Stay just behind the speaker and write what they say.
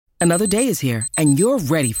Another day is here, and you're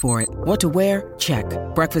ready for it. What to wear? Check.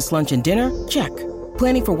 Breakfast, lunch, and dinner? Check.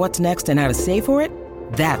 Planning for what's next and how to save for it?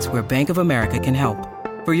 That's where Bank of America can help.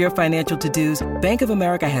 For your financial to-dos, Bank of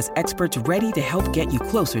America has experts ready to help get you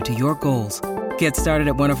closer to your goals. Get started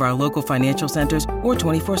at one of our local financial centers or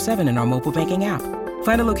 24/7 in our mobile banking app.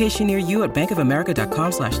 Find a location near you at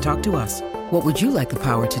bankofamerica.com/talktous. What would you like the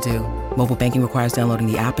power to do? Mobile banking requires downloading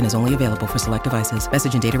the app and is only available for select devices.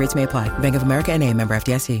 Message and data rates may apply. Bank of America N.A., member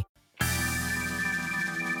FDIC.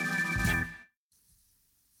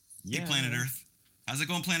 Hey, Planet Earth. How's it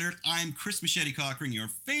going, Planet Earth? I'm Chris Machete Cochran, your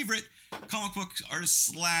favorite comic book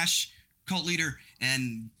artist / cult leader,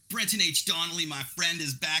 and Brenton H. Donnelly, my friend,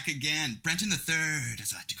 is back again. Brenton the Third,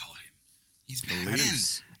 as I like to call him. He's back again.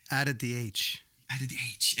 Added the H. Added the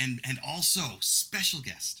H. And also, special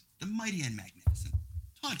guest, the mighty and magnificent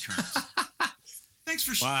Todd Kerns. Thanks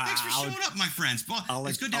for showing up, my friends.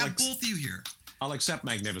 It's good to have both of you here. I'll accept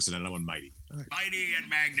magnificent and I want mighty. Right. Mighty and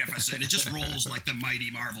magnificent. It just rolls like the mighty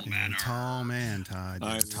Marvel man. Tall man, Todd.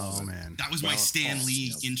 Tall man. That was my Stan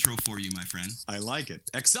Lee intro for you, my friend. I like it.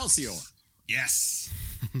 Excelsior. Yes.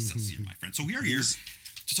 Excelsior, my friend. So we are here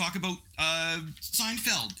to talk about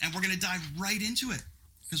Seinfeld, and we're going to dive right into it.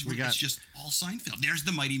 Because it's just all Seinfeld. There's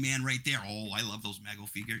the mighty man right there. Oh, I love those Mego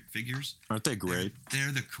figures. Aren't they great?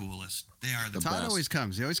 They're the coolest. They are the best. Todd always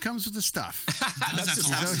comes. He always comes with the stuff.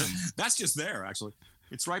 That's just there, actually.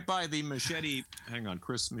 It's right by the Machete. Hang on,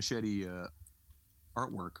 Chris Machete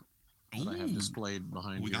artwork that I have displayed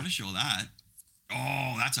behind you. We got to show that.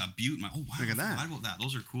 Oh, that's a beaut. Oh, wow. Look at that. I forgot about that.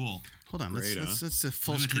 Those are cool. Hold on. Let's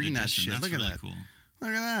full screen that shit. That's Look at really that. Cool.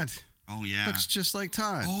 Look at that. Oh, yeah. Looks just like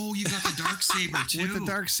Todd. Oh, you got the dark saber, too. With the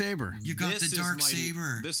dark saber. You got the dark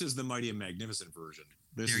saber. This is the mighty and magnificent version.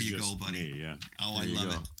 There you go, buddy. Me, yeah. Oh, I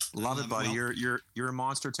love it. Love it, buddy. You're a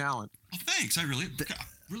monster talent. Oh, thanks. I really appreciate it.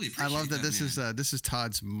 I love that this is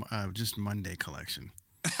Todd's just Monday collection.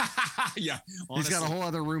 Yeah. Honestly. He's got a whole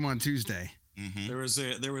other room on Tuesday. Mm-hmm. There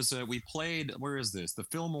was a we played, where is this? The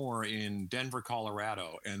Fillmore in Denver,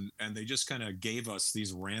 Colorado, and they just kind of gave us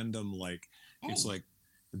these random it's like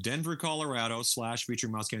Denver, Colorado /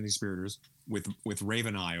 featuring Mouse Candy Spiriters with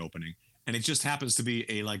Raven Eye opening, and it just happens to be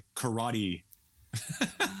a karate.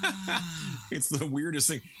 It's the weirdest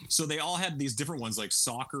thing. So they all had these different ones like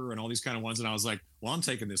soccer and all these kind of ones, and I was like, well, I'm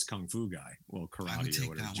taking this kung fu guy. Well, karate I would take or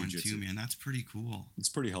whatever. That one too, man. That's pretty cool. It's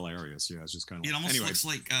pretty hilarious. Yeah, it's just kind of. It almost looks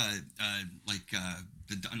like on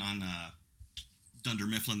Dunder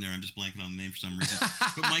Mifflin there. I'm just blanking on the name for some reason.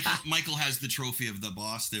 But Michael has the trophy of the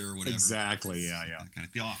boss there or whatever. Exactly. Yeah. Kind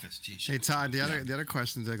of The Office. Geez. Hey Todd, the other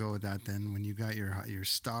questions that go with that then, when you got your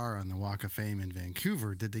star on the Walk of Fame in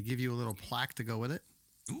Vancouver, did they give you a little plaque to go with it?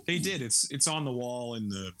 Ooh. They did. It's on the wall in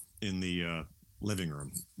the living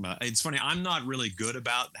room. But it's funny. I'm not really good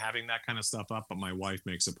about having that kind of stuff up, but my wife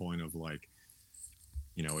makes a point of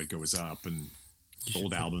it goes up and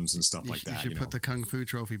old albums and stuff like that. You should put the Kung Fu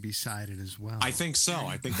trophy beside it as well. I think so.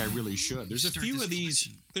 I think I really should. There's a few of these.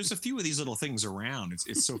 There's a few of these little things around.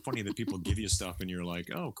 It's so funny that people give you stuff and you're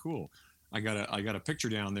like, oh, cool. I got a picture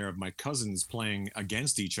down there of my cousins playing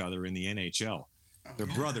against each other in the NHL. They're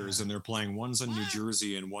brothers and they're playing. One's in New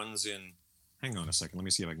Jersey and one's in. Hang on a second. Let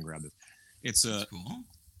me see if I can grab this. It's cool.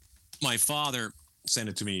 My father sent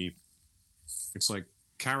it to me. It's like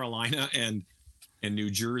Carolina and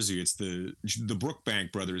New Jersey. It's the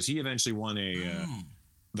Brookbank brothers. He eventually won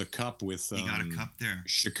the cup with. He got a cup there.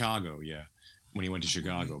 Chicago, yeah, when he went to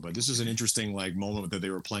Chicago. But this is an interesting moment that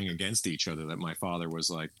they were playing against each other. That my father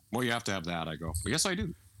was like, "Well, you have to have that." I go, well, "Yes, I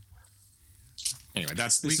do." Anyway,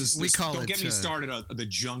 don't get me started on the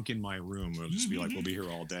junk in my room. We'll just be like, we'll be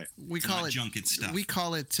here all day. We call it junk. It's stuff. We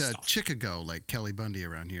call it Chicago, like Kelly Bundy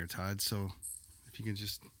around here, Todd. So if you can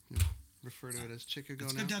just refer to it as Chicago.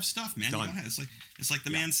 It's good to have stuff, man. It's like the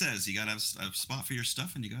man says, you got to have a spot for your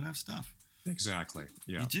stuff, and you got to have stuff. Exactly.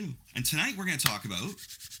 Yeah. You do. And tonight we're going to talk about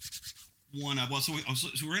we're going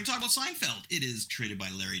to talk about Seinfeld. It is created by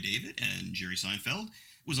Larry David and Jerry Seinfeld.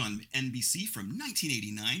 It was on NBC from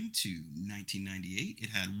 1989 to 1998.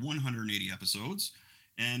 It had 180 episodes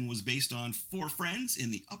and was based on 4 friends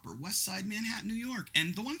in the Upper West Side, Manhattan, New York.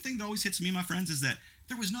 And the one thing that always hits me, my friends, is that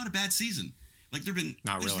there was not a bad season. There's the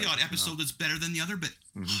odd episode that's better than the other, but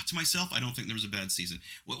to myself, I don't think there was a bad season.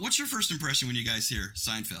 What's your first impression when you guys hear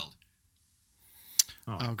Seinfeld?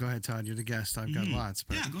 Oh, go ahead, Todd. You're the guest. I've got lots.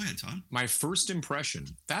 But... Yeah, go ahead, Todd. My first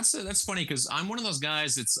impression. That's funny because I'm one of those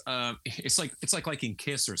guys. It's like liking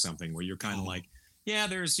Kiss or something where you're kind of like, yeah,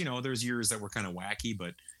 there's years that were kind of wacky,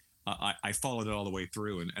 but I followed it all the way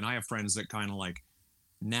through. And I have friends that kind of like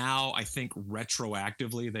now I think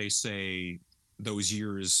retroactively they say those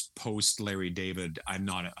years post Larry David, I'm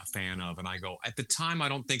not a fan of. And I go, at the time, I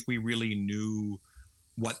don't think we really knew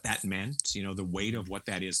what that meant, the weight of what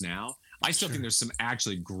that is now. I still think there's some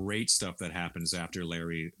actually great stuff that happens after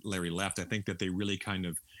Larry left. I think that they really kind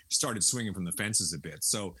of started swinging from the fences a bit.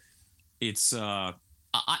 So it's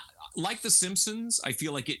like The Simpsons. I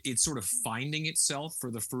feel like it's sort of finding itself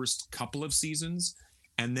for the first couple of seasons,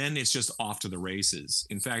 and then it's just off to the races.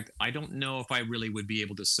 In fact, I don't know if I really would be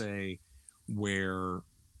able to say where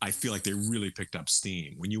I feel like they really picked up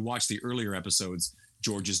steam. When you watch the earlier episodes,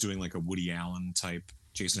 George is doing like a Woody Allen type.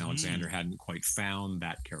 Jason Alexander hadn't quite found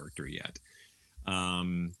that character yet.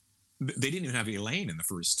 They didn't even have Elaine in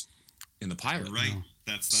the pilot. Right. No.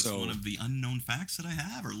 That's one of the unknown facts that I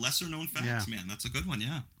have, or lesser known facts. Man, that's a good one.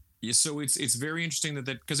 Yeah. Yeah. So it's very interesting that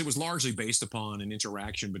because it was largely based upon an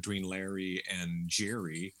interaction between Larry and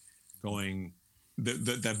Jerry, going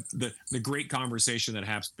the great conversation that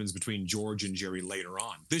happens between George and Jerry later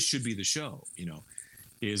on. This should be the show.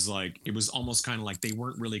 Is like, it was almost kind of like they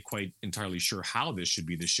weren't really quite entirely sure how this should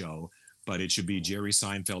be the show, but it should be Jerry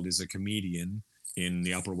Seinfeld is a comedian in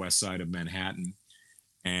the Upper West Side of Manhattan,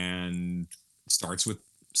 and starts with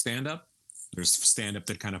stand-up. There's stand-up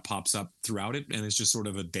that kind of pops up throughout it, and it's just sort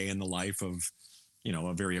of a day in the life of,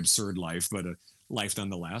 a very absurd life, but a life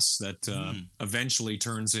nonetheless that eventually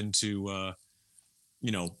turns into,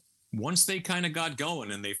 once they kind of got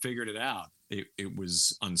going and they figured it out, it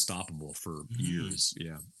was unstoppable for years.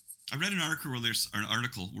 Yeah. I read an article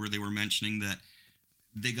where they were mentioning that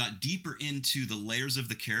they got deeper into the layers of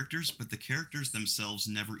the characters, but the characters themselves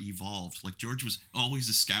never evolved. Like George was always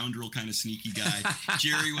a scoundrel kind of sneaky guy.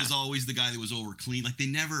 Jerry was always the guy that was over clean. Like they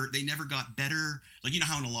never got better. Like,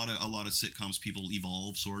 how in a lot of sitcoms people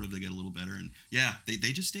evolve, sort of, they get a little better. And yeah, they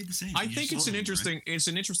just stayed the same. I think it's an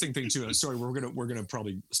interesting thing too. Sorry, we're gonna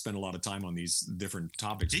probably spend a lot of time on these different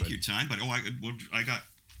topics. Take your time, but I got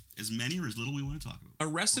as many or as little we want to talk about.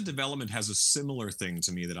 Arrested Development has a similar thing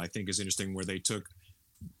to me that I think is interesting, where they took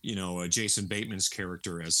Jason Bateman's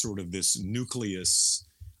character as sort of this nucleus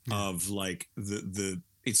of like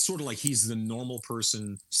it's sort of like he's the normal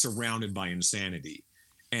person surrounded by insanity,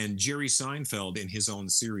 and Jerry Seinfeld in his own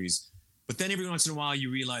series. But then every once in a while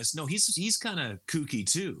you realize, no, he's kind of kooky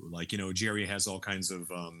too. Like, Jerry has all kinds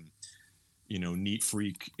of, neat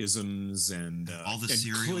freak isms and all the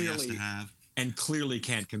cereal he has to have. And clearly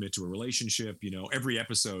can't commit to a relationship. Every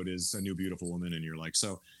episode is a new beautiful woman, and you're like,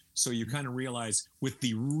 so you kind of realize with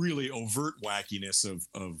the really overt wackiness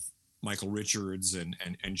of Michael Richards and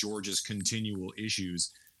George's continual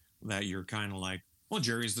issues, that you're kind of like, well,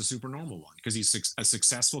 Jerry's the super normal one because he's a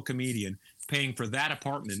successful comedian paying for that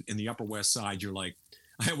apartment in the Upper West Side. You're like,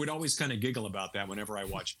 I would always kind of giggle about that whenever I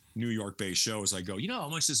watch New York-based shows. I go, how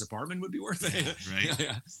much this apartment would be worth it? Yeah, right.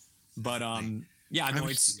 Yeah. But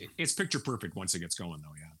it's picture perfect once it gets going,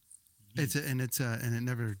 though. Yeah. And it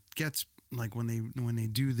never gets. Like when they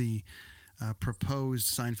do the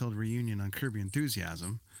proposed Seinfeld reunion on Curb Your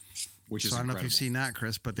Enthusiasm, which is I don't know incredible. if you've seen that,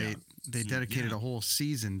 Chris, but they dedicated a whole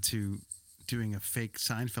season to doing a fake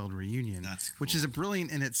Seinfeld reunion, which is a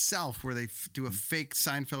brilliant in itself, where they do a fake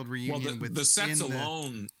Stuff reunion. Well, the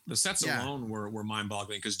sets alone were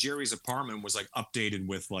mind-boggling because Jerry's apartment was like updated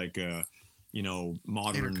with like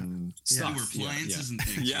modern stuff. New appliances and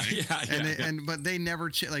things. But they never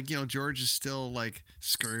George is still like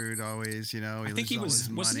screwed always. I think he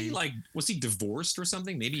wasn't he divorced or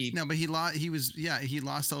something? Maybe no, but he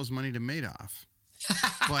lost all his money to Madoff.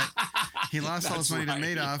 But he lost all his money to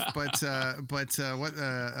Madoff. But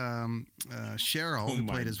Cheryl, who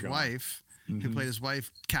played his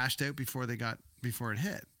wife, cashed out before it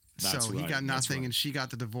hit. He got nothing, and she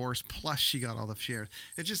got the divorce. Plus, she got all the shares.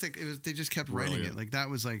 It's just like they just kept writing it. Like that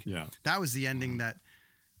was that was the ending that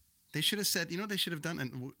they should have said. They should have done.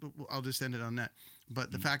 And I'll just end it on that.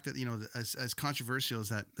 But the fact that as controversial as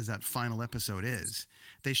that final episode is,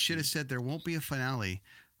 they should have said there won't be a finale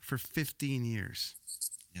for 15 years.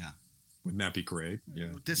 Yeah. Wouldn't that be great? Yeah.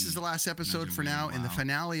 This is the last episode for now, and the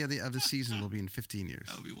finale of the season will be in 15 years.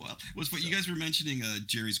 That would be wild. What you guys were mentioning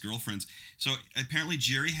Jerry's girlfriends. So apparently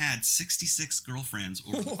Jerry had 66 girlfriends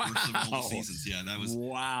over the course of all the seasons. Yeah, that was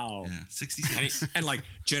wow. Yeah, 66. and like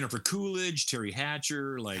Jennifer Coolidge, Terry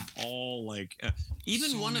Hatcher, like all like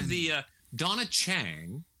even one of the Donna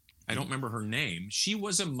Chang. I don't remember her name. She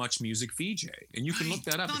was a Much Music VJ, and you can look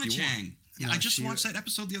that up Donna if you Chang. want. Yeah, I just watched that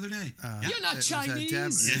episode the other day. You're not Chinese.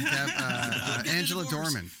 Angela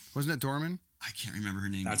Dorman. Wasn't it Dorman? I can't remember her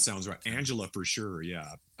name. That sounds right. Angela for sure,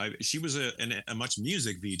 yeah. She was a Much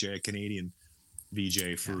Music VJ, a Canadian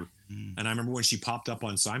VJ for... And I remember when she popped up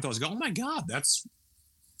on Seinfeld, I was like, oh my God, that's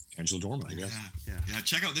Angela Dorman, I guess. Yeah.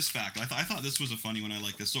 Check out this fact. I thought this was a funny one. I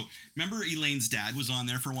like this. So remember Elaine's dad was on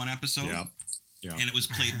there for one episode? Yeah. And it was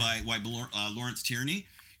played by Lawrence Tierney.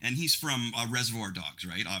 And he's from Reservoir Dogs,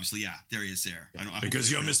 right? Obviously, yeah. There he is there.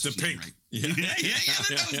 Because you're Mr. Pink. Right. Yeah, that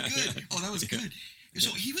was good. Oh, that was good. So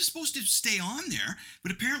he was supposed to stay on there,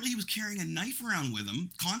 but apparently he was carrying a knife around with him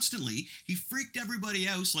constantly. He freaked everybody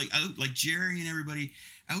out, like Jerry and everybody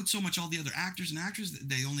out so much. All the other actors and actresses,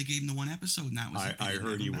 they only gave him the one episode, and that was. I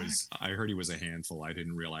heard he was a handful. I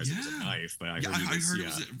didn't realize it was a knife, but I heard he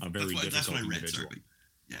was a very difficult individual.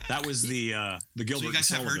 Yeah. That was the Gilbert. So you guys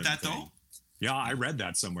have heard that thing. Though? Yeah, I read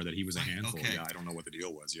that somewhere that he was a handful. Okay. Yeah, I don't know what the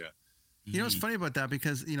deal was yet. You know, it's funny about that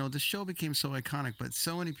because, the show became so iconic, but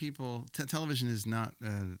so many people, television is not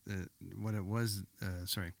what it was,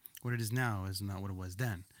 what it is now is not what it was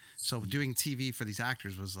then. So doing TV for these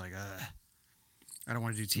actors was like, I don't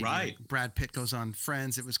want to do TV. Right. Like Brad Pitt goes on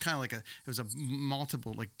Friends. It was kind of like it was a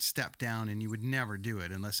multiple step down, and you would never do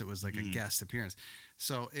it unless it was like a guest appearance.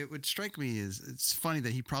 So it would strike me as it's funny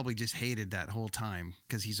that he probably just hated that whole time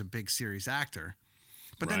because he's a big series actor.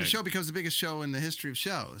 But then the show becomes the biggest show in the history of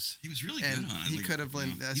shows. He was really good on it. He could have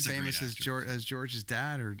been as famous as George's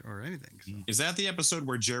dad or anything. So. Is that the episode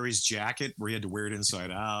where Jerry's jacket, where he had to wear it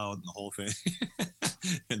inside out and the whole thing?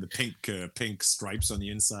 And the pink stripes on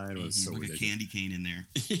the inside was so like ridiculous. A candy cane in there.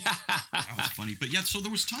 Yeah. That was funny. But yeah, so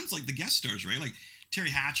there was tons like the guest stars, right? Like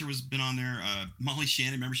Terry Hatcher been on there. Molly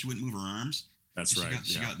Shannon, remember she wouldn't move her arms? That's right.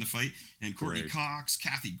 She got in the fight. And Courtney Cox,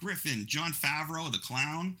 Kathy Griffin, John Favreau, the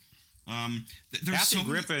clown.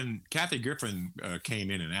 Kathy Griffin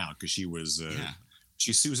came in and out because she was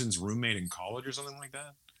she's Susan's roommate in college or something like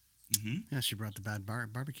that. Mm-hmm. Yeah, she brought the bad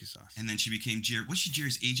barbecue sauce, and then she became was she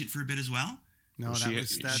Jerry's agent for a bit as well? No,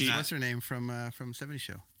 what's her name from 70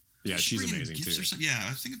 Show. Yeah, she's amazing too.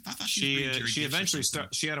 Yeah, I thought she eventually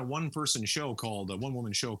she had a one-woman show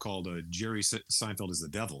called Jerry Seinfeld is the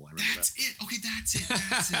Devil. I remember that's it. Okay, that's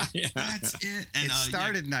it. Yeah. That's it. And it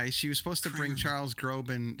started nice. She was supposed to bring Charles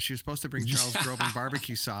Groban. She was supposed to bring Charles Groban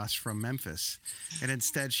barbecue sauce from Memphis, and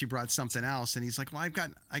instead she brought something else. And he's like, "Well,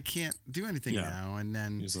 I can't do anything now." And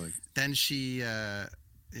then he's like, then she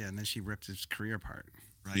ripped his career apart.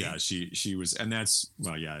 Right? Yeah, she was, and that's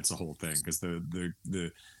it's a whole thing because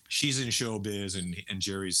the she's in showbiz and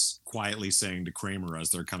Jerry's quietly saying to Kramer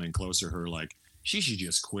as they're coming closer, her like she should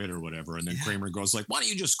just quit or whatever, and then Kramer goes like, "Why don't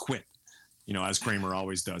you just quit?" As Kramer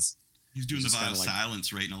always does. He's doing the vital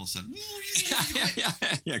silence, right? And all of a sudden,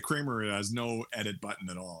 yeah. Kramer has no edit button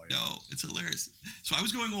at all. Yeah. No, it's hilarious. So I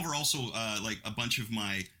was going over also like a bunch of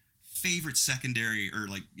my favorite secondary or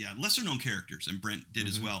lesser known characters, and Brent did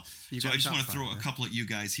as well. So I just want to throw a couple at you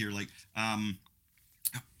guys here. Like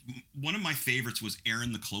one of my favorites was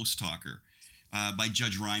Aaron the Close Talker by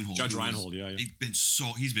Judge Reinhold. Yeah.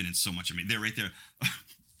 He's been in so much of me. They're right there.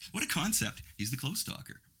 What a concept. He's the Close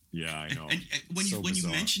Talker. Yeah, I know. And when you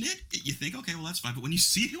mention it, you think, okay, well, that's fine. But when you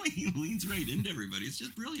see it, when he leans right into everybody, it's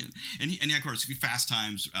just brilliant. And of course, Fast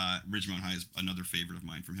Times, Ridgemont High is another favorite of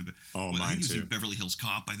mine from him. But mine he was too. in Beverly Hills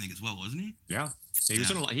Cop, I think, as well, wasn't he? Yeah.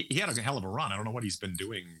 He had a hell of a run. I don't know what he's been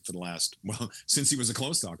doing for the last, since he was a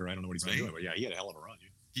Close Talker. I don't know what he's been doing. But yeah, he had a hell of a run.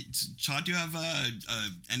 Todd, do you have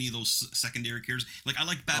any of those secondary characters? Like I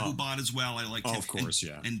like Babu Bot as well. I like of course,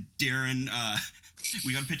 and Darren.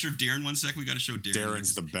 We got a picture of Darren one sec. We got to show Darren.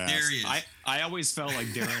 Darren's the best. There he is. I always felt like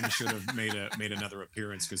Darren should have made another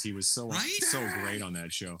appearance because he was so great on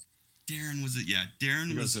that show. Darren was it? Yeah,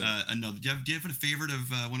 Darren was another. Do you have a favorite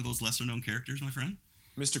of one of those lesser known characters, my friend?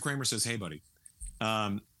 Mr. Kramer says, "Hey, buddy."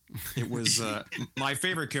 It was my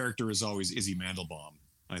favorite character is always Izzy Mandelbaum.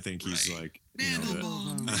 I think he's like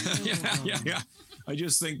yeah. I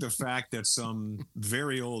just think the fact that some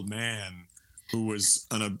very old man who was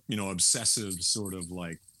an obsessive sort of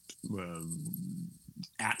like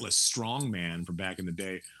Atlas strongman from back in the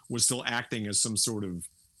day was still acting as some sort of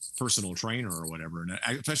personal trainer or whatever, and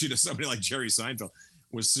especially to somebody like Jerry Seinfeld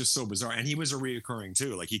was just so bizarre. And he was a reoccurring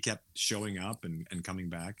too, like he kept showing up and coming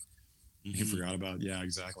back. Mm-hmm. You forgot about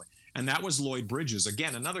exactly. And that was Lloyd Bridges.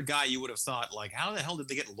 Again, another guy you would have thought, like, how the hell did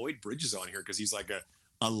they get Lloyd Bridges on here? Because he's like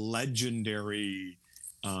a legendary,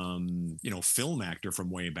 film actor from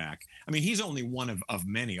way back. I mean, he's only one of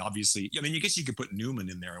many, obviously. I mean, I guess you could put Newman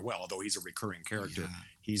in there as well, although he's a recurring character. Yeah.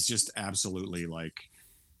 He's just absolutely like,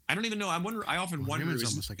 I don't even know. I often wonder. Newman's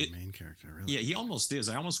almost like a main character, really. Yeah, he almost is.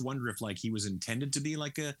 I almost wonder if like he was intended to be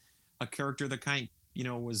like a character that kind,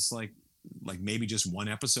 was like maybe just one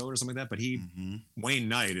episode or something like that. But Wayne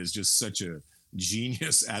Knight is just such a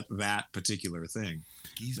genius at that particular thing.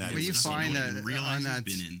 You find that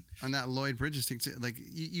on that Lloyd Bridges thing, like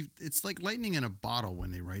it's like lightning in a bottle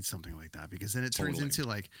when they write something like that, because then it turns into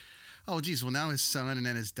like, oh, geez, well, now his son and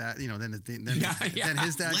then his dad, then his dad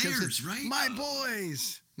Layers, comes in, right? my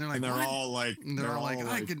boys. And they're like, and they're what? all like,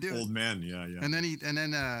 I can do old it. men. Yeah. And then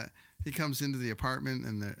he comes into the apartment,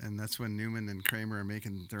 and that's when Newman and Kramer are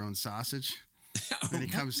making their own sausage. And he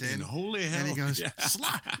comes in, holy hell, and he goes,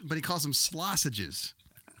 but he calls them slossages.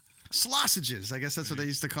 Slossages. I guess that's what they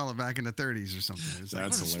used to call it back in the 30s or something. It's like,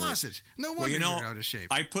 That's what a hilarious. sausage. No wonder you're out of shape.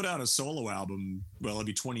 I put out a solo album. Well, it'll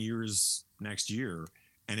be 20 years next year,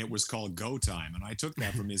 and it was called Go Time. And I took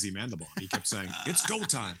that from Izzy Mandelbaum. He kept saying, "It's go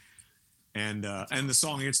time," and the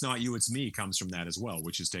song "It's Not You, It's Me" comes from that as well,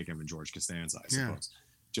 which is taken from George Costanza, I suppose.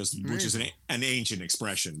 Which is an ancient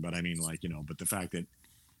expression, but I mean, but the fact that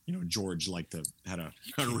George made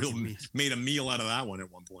a meal out of that one at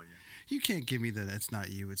one point. Yeah. You can't give me the "it's not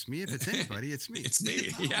you, it's me." If it's anybody, it's me. It's me.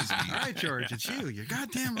 Yeah. All right, George, it's you. You're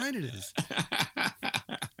goddamn right it is.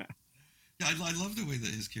 Yeah, I love the way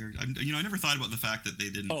that his character. I never thought about the fact that they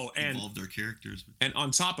didn't involve their characters. And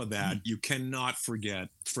on top of that, you cannot forget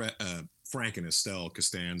Frank and Estelle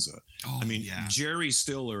Costanza. Oh, I mean, Jerry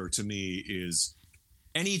Stiller to me is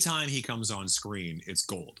anytime he comes on screen, it's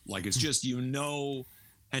gold. Like it's just And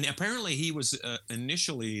apparently he was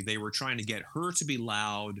initially they were trying to get her to be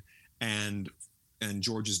loud. And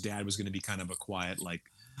George's dad was going to be kind of a quiet, like,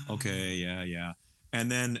 okay, yeah.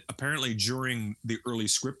 And then apparently during the early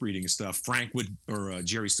script reading stuff,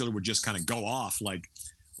 Jerry Stiller would just kind of go off like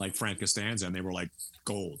Frank Costanza, and they were like,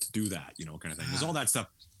 "Gold, do that," kind of thing. There's all that stuff.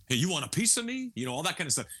 Hey, you want a piece of me? All that kind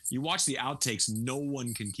of stuff. You watch the outtakes, no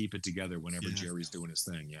one can keep it together whenever Jerry's doing his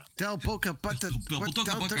thing. Yeah. Del Boca,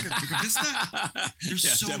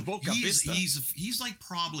 He's like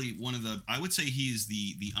probably one of the. I would say he is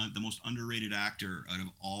the most underrated actor out of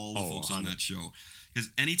all the folks on that show. Because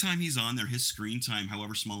anytime he's on there, his screen time,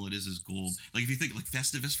 however small it is gold. Like if you think like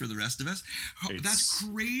Festivus for the rest of us, that's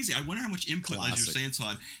crazy. I wonder how much input, as you're saying,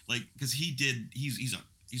 Todd. Like because he's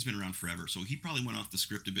been around forever, so he probably went off the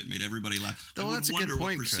script a bit, made everybody laugh. I would wonder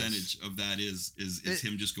what percentage of that is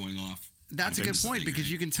him just going off. That's a good point because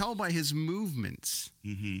you can tell by his movements.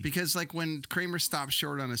 Mm-hmm. Because like when Kramer stops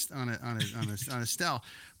short on Estelle,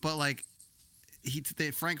 but like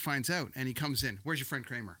Frank finds out and he comes in. Where's your friend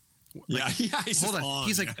Kramer? Hold on.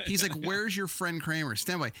 He's like, where's your friend Kramer?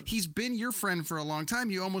 Stand by. He's been your friend for a long time.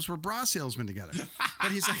 You almost were bra salesmen together.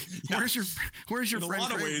 But he's like, where's your friend? In a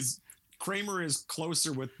lot of ways, Kramer is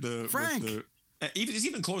closer with the Frank. He's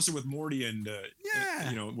even closer with Morty and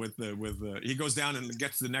he goes down and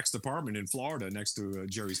gets to the next apartment in Florida next to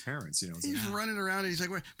Jerry's parents. He's running around and he's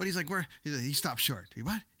like, where? But he's like, where? He stopped short.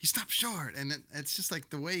 He stopped short, and it's just like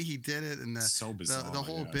the way he did it, and so bizarre, the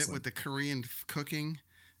whole bit with the Korean cooking.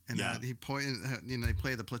 And he pointed, they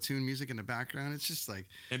play the platoon music in the background. It's just like.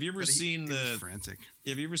 Have you ever seen frantic?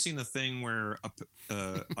 Have you ever seen the thing where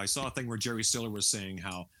I saw a thing where Jerry Stiller was saying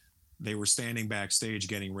how they were standing backstage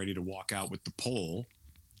getting ready to walk out with the pole.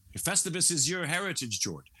 Festivus is your heritage,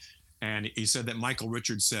 George. And he said that Michael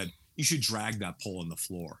Richards said, you should drag that pole on the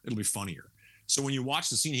floor. It'll be funnier. So when you watch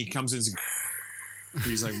the scene, he comes in,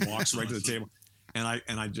 he's like walks right to the table. And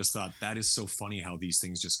I just thought that is so funny how these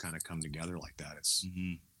things just kind of come together like that.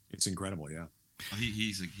 It's incredible. Yeah. Oh,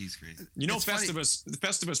 he's great.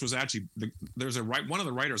 Festivus was actually one of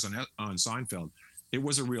the writers on Seinfeld. It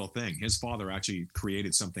was a real thing. His father actually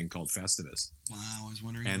created something called Festivus. Wow, I was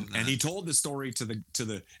wondering. And he told the story to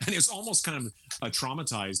the and it's almost kind of a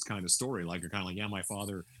traumatized kind of story, like my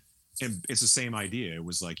father. And it's the same idea. It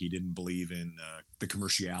was like he didn't believe in the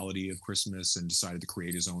commerciality of Christmas and decided to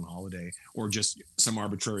create his own holiday, or just some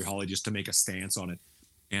arbitrary holiday just to make a stance on it.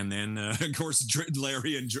 And then, of course,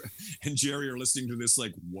 Larry and Jerry are listening to this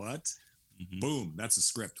like, what? Mm-hmm. Boom, that's a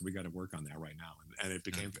script. We got to work on that right now. And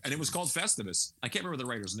it was called Festivus. I can't remember the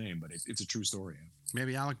writer's name, but it's a true story.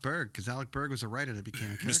 Maybe Alec Berg, because Alec Berg was a writer that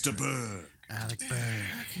became a character. Mr. Berg. Alec Berg.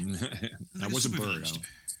 That wasn't Berg.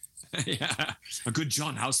 Yeah, a good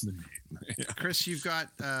John Houseman name. Chris, you've got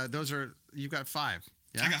you've got 5.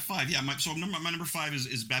 Yeah? I got 5. Yeah, my number 5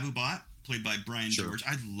 is Babu Bhatt, played by Brian George.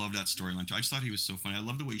 I love that storyline. I just thought he was so funny. I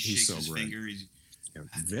love the way he shakes his finger.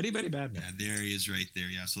 Very, very bad man. Yeah, there he is right there.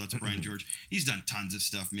 Yeah, so that's Brian George. He's done tons of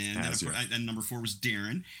stuff, man. And number 4 was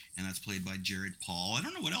Darren, and that's played by Jared Paul. I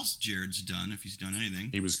don't know what else Jared's done, if he's done anything.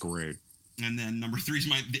 He was great. And then number 3 is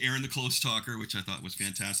Aaron the Close Talker, which I thought was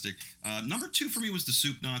fantastic. Number 2 for me was the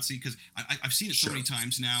Soup Nazi, because I've seen it so many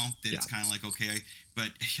times now that it's kind of like, okay.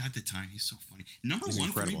 But at the time, he's so funny. Number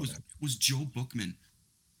 1 for me was Joe Bookman.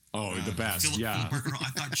 Oh, the best. Philip Parker. I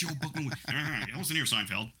thought Joe Bookman was. Listen here,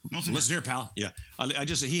 Seinfeld. Listen here, pal. Yeah.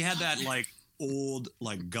 He had that like old,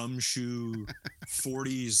 like gumshoe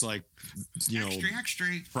 40s, like, extra.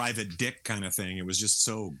 Private Dick kind of thing. It was just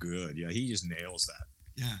so good. Yeah. He just nails that.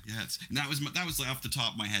 Yeah. And that was off the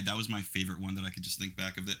top of my head. That was my favorite one that I could just think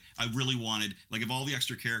back of. That I really wanted, like, of all the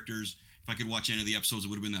extra characters, if I could watch any of the episodes, it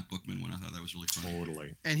would have been that Bookman one. I thought that was really fun.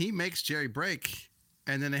 Totally. And he makes Jerry break,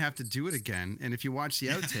 and then they have to do it again. And if you watch the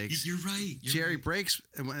outtakes, you're right. Jerry breaks,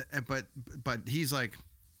 but he's like,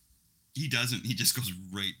 he doesn't. He just goes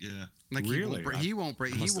right. Yeah. Like really? He won't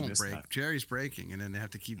break. He won't break. That. Jerry's breaking, and then they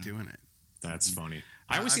have to keep doing it. That's funny.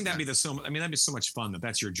 I always think that'd be that'd be so much fun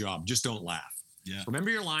that's your job. Just don't laugh. Yeah. Remember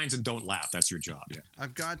your lines and don't laugh. That's your job. Yeah.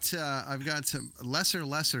 I've got some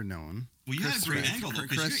lesser known. Well, you had a great angle though.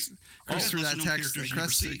 Chris threw that text.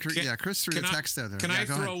 Chris threw the text out there. Can I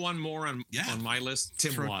throw one more on my list?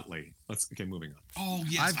 Tim Whatley. Moving on. Oh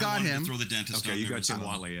yes, I've got him. Throw the dentist. Okay, you got Tim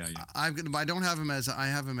Whatley. Yeah. I don't have him as I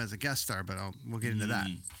have him as a guest star, but we'll get into that.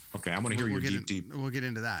 Okay, I want to hear your deep. We'll get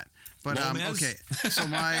into that. But okay, so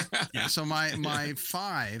my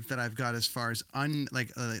 5 that I've got as far as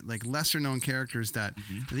like lesser known characters that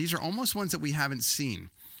these are almost ones that we haven't seen.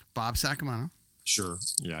 Bob Sacamano. Sure.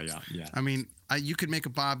 Yeah. I mean, you could make a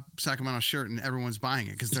Bob Sacamano shirt and everyone's buying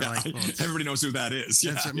it because they're like, everybody knows who that is.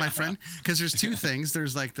 Yeah, my friend. Because there's two things.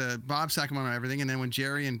 There's like the Bob Sacamano everything, and then when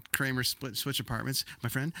Jerry and Kramer switch apartments, my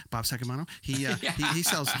friend Bob Sacamano, he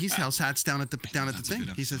sells hats down at the thing.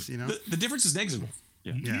 He says, the difference is negligible.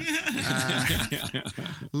 Yeah.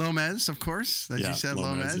 Lomez, of course, as you said,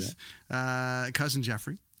 Lomez. Cousin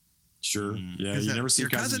Jeffrey. Sure. Yeah. You never see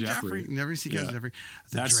Cousin Jeffrey. Never see Cousin Jeffrey.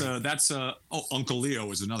 That's Uncle Leo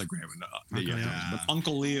is another great one. But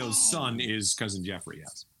Uncle Leo's son is Cousin Jeffrey.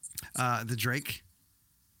 Yes. The Drake.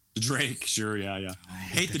 The Drake. Sure. Yeah.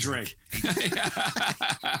 Hate the Drake.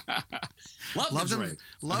 Love the Drake.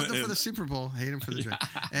 Loved him for the Super Bowl. Hate him for the Drake.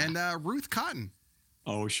 And Ruth Cotton.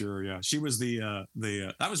 Oh, sure. Yeah. She was that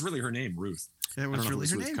was really her name, Ruth. It was really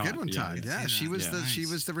her name. Good one, Todd. Yeah. She was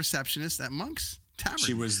the receptionist at Monk's Tavern.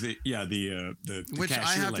 She was the which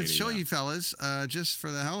I have lady, to show you fellas, just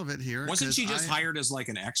for the hell of it here. Wasn't she just hired as like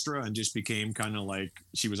an extra and just became kind of like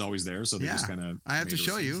she was always there? So they just kind of. I have to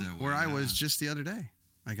show you where I was just the other day.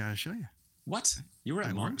 I gotta show you. What? You were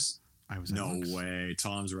at Monk's? I was. No way,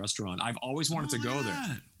 Tom's Restaurant. I've always wanted to go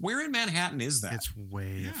there. Where in Manhattan is that? It's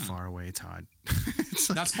way far away, Todd.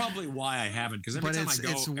 That's probably why I haven't. Because every time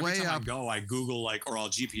I go, I Google or I'll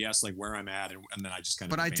GPS where I'm at, and then I just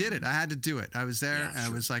kind of. But I did it. I had to do it. I was there, and I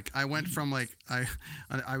was like, I went from I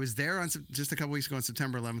was there on just a couple weeks ago on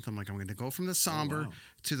September 11th. I'm like, I'm going to go from the somber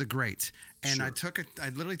to the great, and I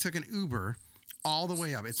literally took an Uber all the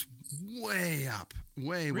way up. It's way up,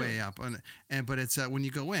 way up, but it's when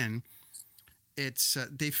you go in. It's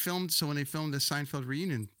they filmed when they filmed the Seinfeld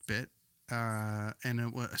reunion bit,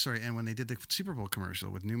 and when they did the Super Bowl commercial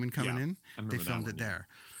with Newman coming in, they filmed it there.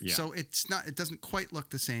 Yeah. So it doesn't quite look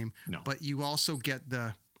the same. No. But you also get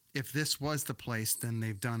if this was the place, then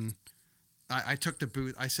they've done. I took the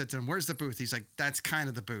booth. I said to him, "Where's the booth?" He's like, "That's kind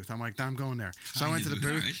of the booth." I'm like, "I'm going there." So I went to the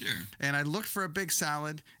booth, and I looked for a big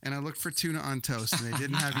salad, and I looked for tuna on toast, and they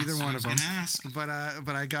didn't have either one of them. But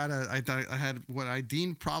I had what I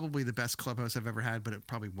deemed probably the best clubhouse I've ever had, but it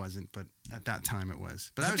probably wasn't. But at that time, it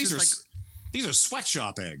was. But these are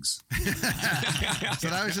sweatshop eggs. So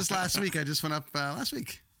that was just last week. I just went up last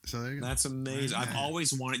week. So there you go. That's amazing. I've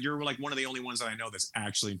always wanted. You're like one of the only ones that I know that's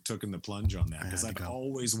actually taken the plunge on that because I've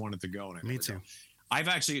always wanted to go. And Me too. I've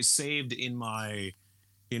actually saved in my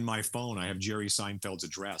phone. I have Jerry Seinfeld's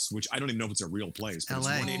address, which I don't even know if it's a real place. But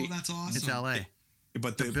L.A. Oh, that's awesome. It's L.A.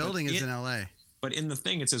 But the building is in L.A. But in the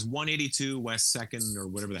thing, it says 182 West 2nd or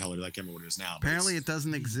whatever the hell it is. I can't remember what it is now. Apparently, it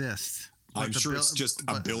doesn't exist. I'm sure it's just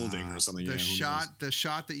a building or something. The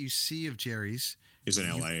shot that you see of Jerry's is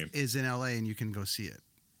in L.A. And you can go see it.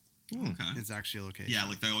 Okay. It's actually location. Yeah,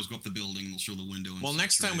 they always go up the building and they'll show the window. Well,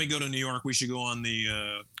 next time we go to New York, we should go on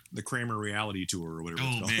the Kramer reality tour or whatever.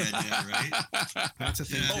 Oh man, yeah, right. That's a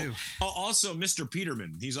thing too. Also, Mr.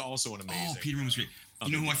 Peterman, he's also an amazing. Oh, Peterman was great.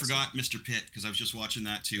 You know who I forgot? Mr. Pitt, because I was just watching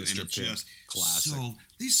that too, Mr. and it's Pitt, just classic. So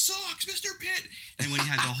these socks, Mr. Pitt, and when he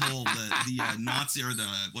had the whole the Nazi or the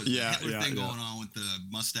Hitler thing going on with the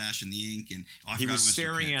mustache and the ink, and he was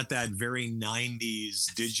staring at that very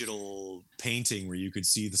 '90s digital painting where you could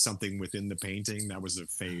see something within the painting. That was a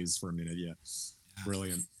phase for a minute. Yeah.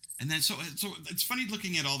 Brilliant. And then so it's funny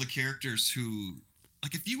looking at all the characters who,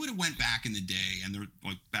 if you would have went back in the day and they're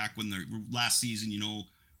back when the last season,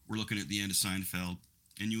 we're looking at the end of Seinfeld.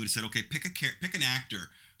 And you would have said, okay, pick an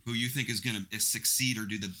actor who you think is going to succeed or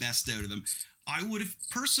do the best out of them. I would have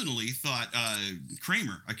personally thought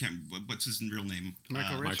Kramer. I can't. What's his real name?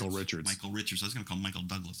 Michael Richards. Michael Richards. I was going to call him Michael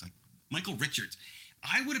Douglas. Michael Richards.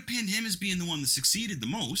 I would have pinned him as being the one that succeeded the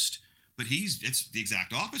most. But it's the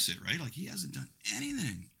exact opposite, right? He hasn't done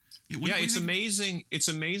anything. It's amazing. It's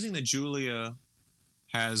amazing that Julia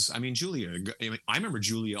has. I mean, Julia. I remember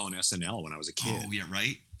Julia on SNL when I was a kid. Oh yeah,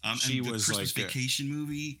 right. She and the was Christmas like Vacation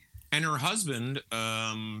movie. And her husband,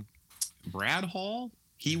 Brad Hall,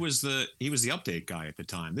 he was the update guy at the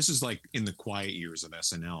time. This is like in the quiet years of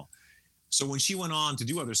SNL. So when she went on to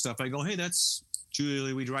do other stuff, I go, hey, that's Julia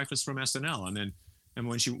Louis-Dreyfus from SNL. And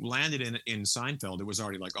when she landed in Seinfeld, it was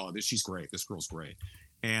already like, oh, she's great. This girl's great.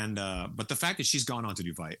 And but the fact that she's gone on to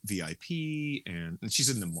do VIP and she's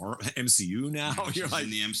in the MCU now, you're like in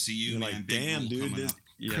the MCU. You're man, like, damn, dude.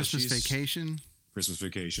 Christmas Vacation. Christmas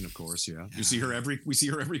Vacation, of course, yeah. We see her every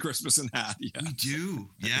Christmas in that. Yeah, we do.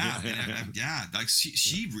 Yeah, Like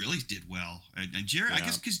she really did well. And Jerry, I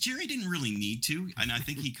guess, because Jerry didn't really need to, and I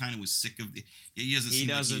think he kind of was sick of.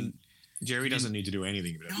 Jerry doesn't need to do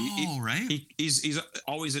anything. Right? He's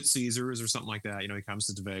always at Caesars or something like that. You know, he comes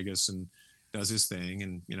to Vegas and does his thing,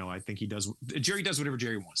 and you know, I think Jerry does whatever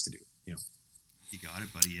Jerry wants to do. You know. You got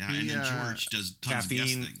it, buddy. Yeah, and then George does tons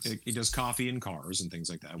caffeine. Of guest things. He does coffee in cars and things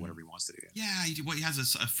like that. Whatever he wants to do. Yeah, he has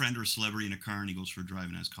a friend or a celebrity in a car, and he goes for a drive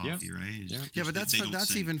and has coffee, right? Yeah, but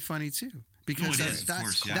that's even funny too, because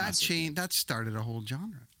that started a whole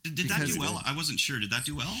genre. Did that do well? I wasn't sure. Did that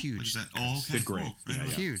do well? Huge. Okay. Did great. Cool. Yeah.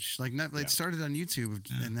 Huge. Like Netflix, it started on YouTube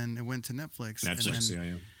and then it went to Netflix. And so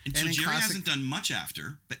Jerry hasn't done much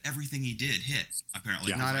after, but everything he did hit, apparently.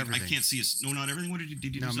 Yeah. Not everything. I can't see not everything. What did he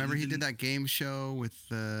do? No, remember he did that game show with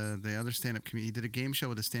the other stand-up comedian. He did a game show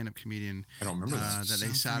with a stand-up comedian. I don't remember that. That they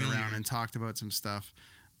sat around and talked about some stuff.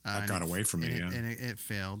 That got away from me, and it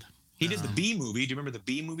failed. He did the B movie. Do you remember the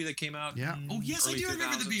B movie that came out? Yeah. Oh, yes, I do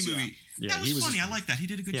remember the B movie. Yeah, that was funny. I like that. He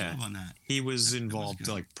did a good job on that. He was involved,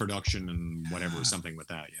 like production and whatever, something with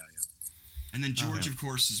that. Yeah. And then George, of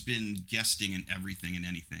course, has been guesting in everything and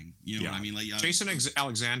anything. You know what I mean? Like Jason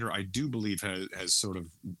Alexander, I do believe has sort of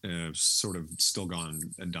still gone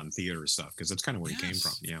and done theater stuff because that's kind of where he came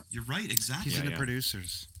from. Yeah, you're right. Exactly. He's in the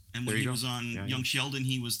producers. And when he was on Young Sheldon,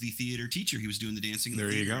 he was the theater teacher. He was doing the dancing.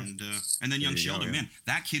 There you go. And then Young Sheldon, man,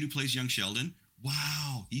 that kid who plays Young Sheldon,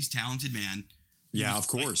 wow, he's talented, man. Yeah, of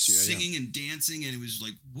course. Singing and dancing, and it was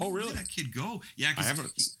like, where did that kid go? Yeah,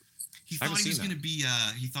 because he thought he was going to be.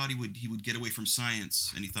 He thought he would get away from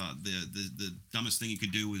science, and he thought the dumbest thing he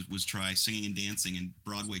could do was try singing and dancing and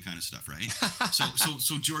Broadway kind of stuff, right?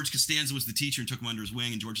 so George Costanza was the teacher and took him under his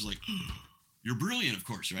wing, and George is like, you're brilliant, of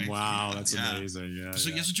course, right? Wow, that's amazing. Yeah.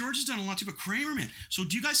 So George has done a lot too, but Kramer, man. So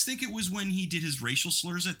do you guys think it was when he did his racial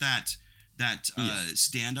slurs at that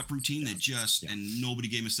stand-up routine that and nobody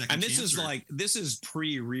gave him a second chance? And this is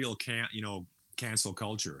pre-real cancel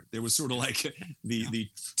culture. There was sort of like the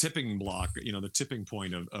tipping block, the tipping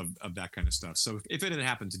point of that kind of stuff. So if it had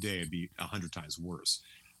happened today, it'd be 100 times worse.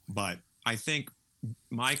 But I think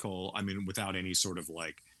Michael, I mean, without any sort of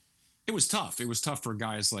like, it was tough. It was tough for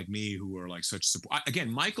guys like me who are like such support.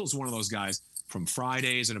 Again, Michael's one of those guys from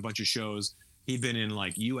Fridays and a bunch of shows. He'd been in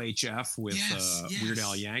like UHF with Weird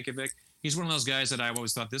Al Yankovic. He's one of those guys that I've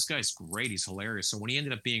always thought, this guy's great. He's hilarious. So when he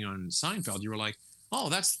ended up being on Seinfeld, you were like, oh,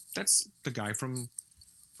 that's the guy from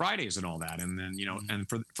Fridays and all that. And then, and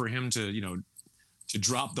for him to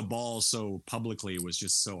drop the ball so publicly was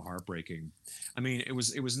just so heartbreaking. I mean, it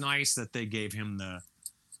was nice that they gave him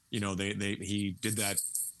he did that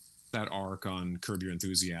arc on Curb Your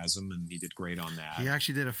Enthusiasm, and he did great on that. He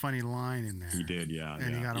actually did a funny line in there. He did, yeah.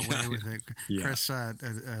 And he got away with it. Chris,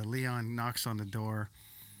 Leon knocks on the door,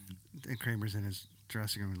 and Kramer's in his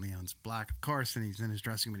dressing room, and Leon's black, of course, and he's in his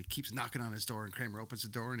dressing room, and he keeps knocking on his door, and Kramer opens the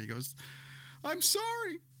door, and he goes, I'm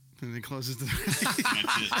sorry. And then he closes the door.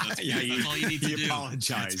 That's it. That's all you need to do. He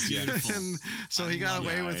apologized, and so he got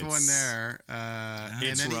away with one there.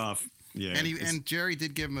 It's rough. And Jerry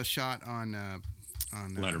did give him a shot on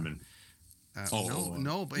Letterman.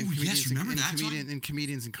 No, but in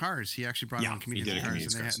Comedians in Cars, he actually brought on Comedians in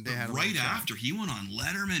Cars. And they had right after he went on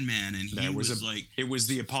Letterman, man, and he was like, it was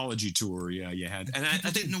the apology tour. Yeah, you had, and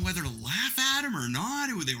I didn't know whether to laugh at him or not.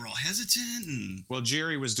 They were all hesitant. And well,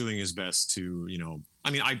 Jerry was doing his best to,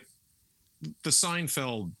 the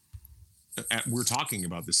Seinfeld. We're talking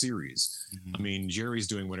about the series. Mm-hmm. I mean, Jerry's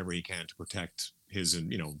doing whatever he can to protect his,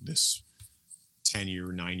 this 10-year,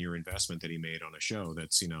 9-year investment that he made on a show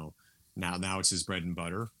that's, now it's his bread and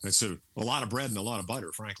butter. It's a lot of bread and a lot of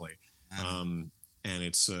butter, frankly. And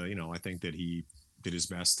it's, I think that he did his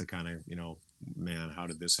best to kind of, man, how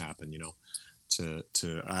did this happen?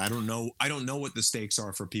 I don't know what the stakes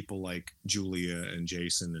are for people like Julia and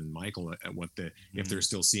Jason and Michael at if they're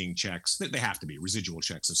still seeing checks. They have to be residual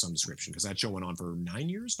checks of some description, because that show went on for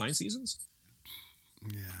 9 seasons.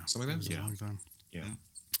 Yeah. Something like that? Yeah. A long time. Yeah.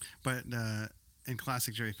 But, in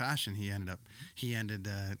classic Jerry fashion, he ended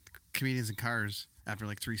Comedians in Cars after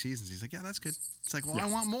like 3 seasons. He's like, yeah, that's good. It's like, well, I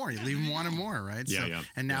want more. You leave him wanting more, right? Yeah, so,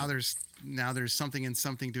 And now there's something in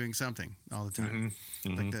something doing something all the time.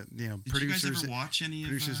 Like the Did producers. you guys ever watch any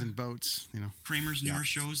producers of in boats? Kramer's newer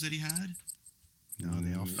shows that he had? No,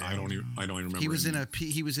 they all failed. I don't even remember. He was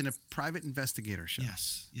in a private investigator show.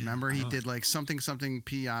 Yes. Yeah. Remember, he did like something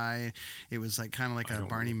PI. It was like kind of like a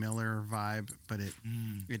Barney Miller vibe, but it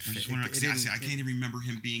I can't even remember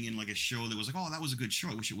him being in like a show that was like, oh, that was a good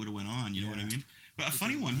show. I wish it would have went on. You know what I mean? But a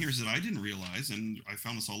funny one here is that I didn't realize, and I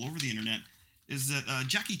found this all over the internet, is that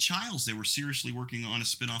Jackie Childs, they were seriously working on a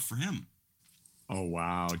spinoff for him. Oh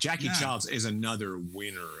wow, Jackie Childs is another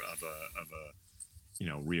winner of a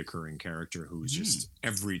reoccurring character who's just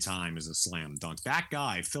every time is a slam dunk. That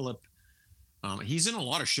guy, Philip, he's in a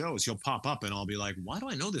lot of shows. He'll pop up and I'll be like, why do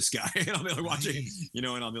I know this guy? And I'll be like watching, and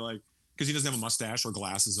I'll be like, because he doesn't have a mustache or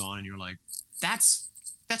glasses on, and you're like, that's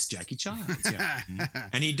Jackie Childs. Yeah.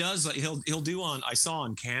 And he does, he'll do I saw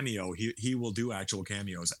on Cameo, he will do actual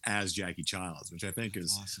cameos as Jackie Childs, which I think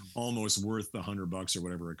is almost worth the $100 or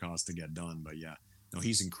whatever it costs to get done. But yeah, no,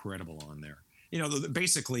 he's incredible on there.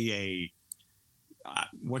 Basically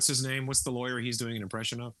what's his name? What's the lawyer he's doing an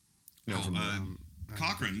impression of?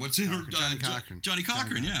 Cochran. What's it? Johnny Cochran. Johnny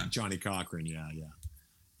Cochran. Yeah. Johnny Cochran. Yeah.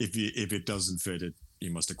 If it doesn't fit,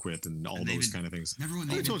 you must have quit and all those kind of things. Remember when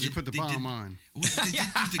they told you to put the bomb on? They did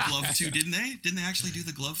do the glove too, didn't they? Didn't they actually do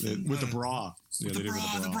the glove thing? With the bra. With the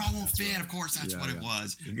bra won't fit. Of course, that's what it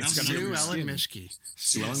was. Sue Ellen Mishke.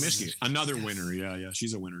 Sue Ellen Mishke. Another winner. Yeah.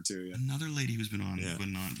 She's a winner too. Yeah. Another lady who's been on,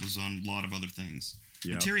 was on a lot of other things.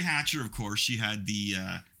 Yeah. Terry Hatcher, of course, she had the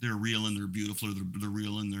they're real and they're beautiful, or they're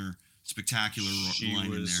real and they're spectacular line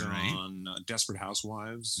in there, right? On Desperate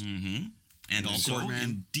Housewives. Mm-hmm. And also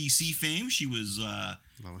in DC fame, she was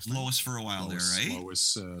Lois for a while there, right?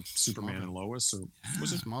 Lois, Superman and Lois, or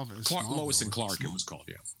was it Smallville? Lois and Clark? It was called,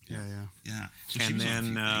 yeah. So and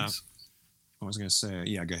then I was going to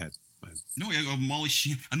say, go ahead. No, Molly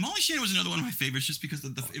Sheen. And Molly Sheen was another one of my favorites, just because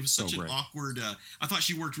it was such an awkward. I thought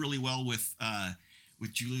she worked really well with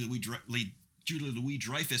Julia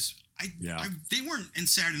Louis-Dreyfus. They weren't in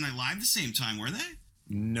Saturday Night Live the same time, were they?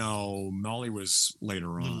 No, Molly was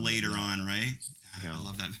later on. A little later on, right? Yeah. I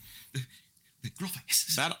love that. The girl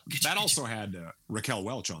face. That also had Raquel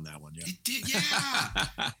Welch on that one. Yeah, it did.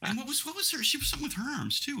 Yeah. And what was her? She was something with her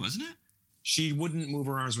arms too, wasn't it? She wouldn't move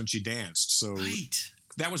her arms when she danced. So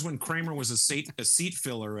that was when Kramer was a seat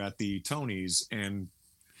filler at the Tonys, and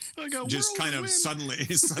just kind of suddenly.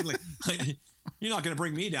 You're not going to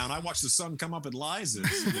bring me down. I watched the sun come up at Liza's.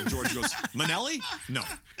 And George goes, Manelli? No.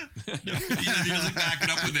 He doesn't back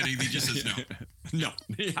it up with anything. He just says no. No.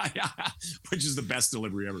 Which is the best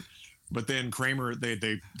delivery ever. But then Kramer,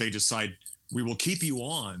 they decide, we will keep you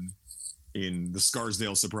on in the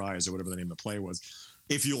Scarsdale Surprise, or whatever the name of the play was,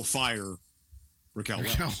 if you'll fire Raquel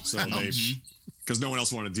Welch. So because no one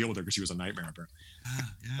else wanted to deal with her because she was a nightmare, apparently.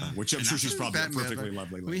 Which I'm sure she's probably perfectly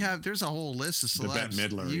lovely. There's a whole list of celebs. The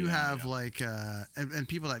Bette Midler. You have and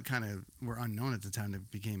people that kind of were unknown at the time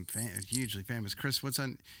that became hugely famous. Chris, what's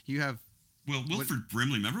on? You have. Well, Wilford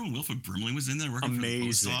Brimley. Remember when Wilford Brimley was in there working for the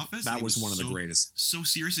post office? That was one of the greatest. So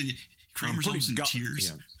serious, and Kramer's almost in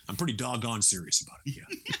tears. Yeah. I'm pretty doggone serious about it.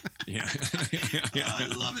 Yeah. I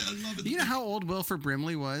love it. You know how old Wilford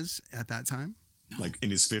Brimley was at that time? No. Like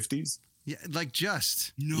in his 50s? Yeah, like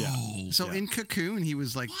just. No. Yeah. So in Cocoon, he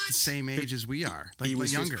was like the same age as we are, like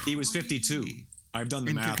younger. He was 52. I've done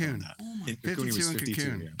the math Cocoon. on that. Oh my in Cocoon, he was 52.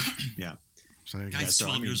 Cocoon. Yeah. So guy's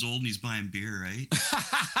 12 years old and he's buying beer, right?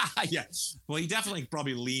 Yeah. Well, he definitely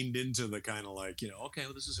probably leaned into the kind of like, okay,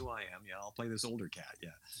 well, this is who I am. Yeah, I'll play this older cat.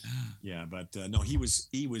 Yeah. But no, he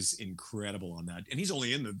was incredible on that, and he's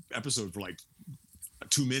only in the episode for like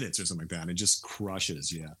 2 minutes or something like that, and it just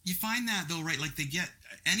crushes. Yeah. You find that though, right? Like they get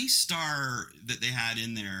any star that they had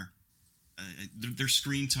in there. Their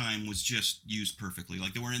screen time was just used perfectly.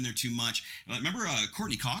 Like they weren't in there too much. Remember,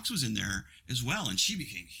 Courtney Cox was in there as well, and she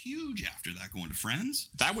became huge after that, going to Friends.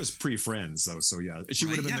 That was pre-Friends, though. So yeah, she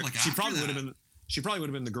would have been. She probably would have been. She probably would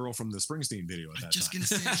have been the girl from the Springsteen video at that time. Just gonna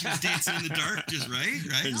say she was dancing in the dark, just right.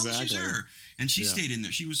 Exactly. She's her, and she stayed in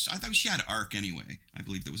there. She was. I thought she had an arc anyway. I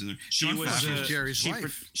believe that was in there. She was Jerry's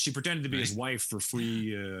wife. She pretended to be his wife for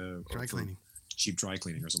free dry cleaning. Cheap dry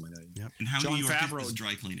cleaning or something like that. Yep. And how John Favreau is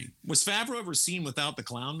dry cleaning? Was Favreau ever seen without the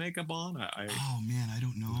clown makeup on? Oh man, I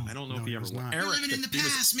don't know. I don't know if he ever was. We're living in the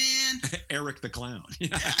past, man. Eric the Clown.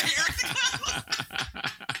 Eric the Clown.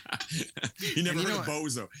 He never heard of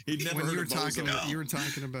bozo. He'd never heard of bozo. You were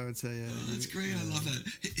talking about. That's great. I love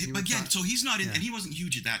that. Again, so he's not in, and he wasn't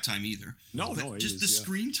huge at that time either. No. Just the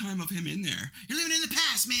screen time of him in there. You're living in the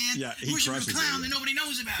past, man. Yeah, he crushes a clown that nobody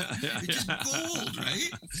knows about. It's just gold, right?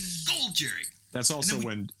 Gold, Jerry. That's also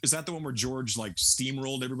is that the one where George like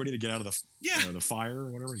steamrolled everybody to get out of the fire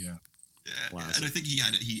or whatever? Yeah. Yeah, and I think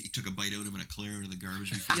he took a bite out of an eclair out of the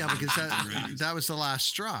garbage. Yeah, because that was the last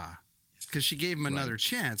straw. Because she gave him another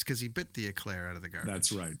chance because he bit the eclair out of the garbage.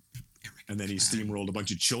 That's right. And then he steamrolled a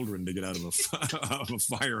bunch of children to get out of a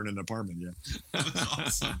fire in an apartment. Yeah, that was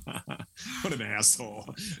awesome. What an asshole!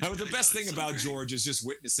 The best thing about George is just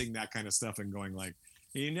witnessing that kind of stuff and going like,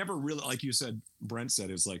 he never really, like you said, Brent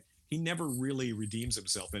said, is like, he never really redeems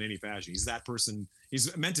himself in any fashion. He's that person.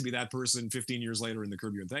 He's meant to be that person 15 years later in the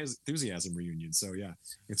Curb Your Enthusiasm reunion. So yeah,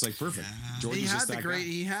 it's like perfect. George he had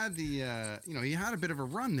he had he had a bit of a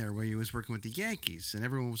run there where he was working with the Yankees and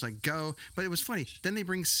everyone was like, go. But it was funny. Then they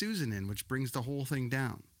bring Susan in, which brings the whole thing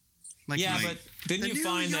down. But didn't you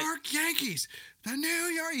find that New York Yankees, the New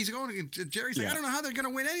York, he's going to Jerry's like, I don't know how they're going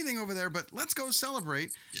to win anything over there, but let's go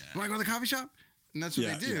celebrate. Yeah. Want to go to the coffee shop? And that's what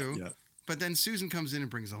they do. Yeah. But then Susan comes in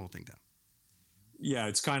and brings the whole thing down. Yeah,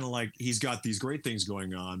 it's kind of like he's got these great things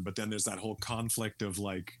going on, but then there's that whole conflict of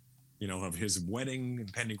like, of his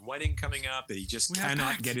impending wedding coming up that he just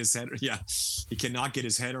cannot get his head. Yeah, he cannot get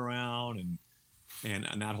his head around and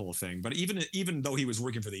that whole thing. But even though he was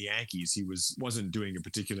working for the Yankees, he wasn't doing a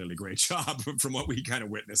particularly great job from what we kind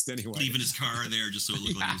of witnessed anyway. Leaving his car there just so it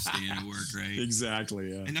looked like he was staying at work, right?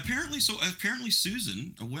 Exactly. Yeah. And apparently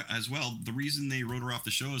Susan as well. The reason they wrote her off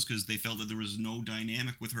the show is because they felt that there was no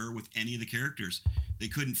dynamic with her with any of the characters. They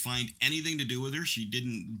couldn't find anything to do with her. She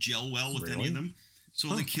didn't gel well with any of them, so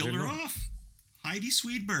they killed her off. Heidi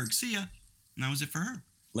Sweetberg, see ya. And that was it for her.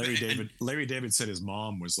 Larry David said his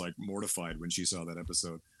mom was like mortified when she saw that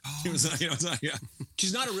episode. He was like,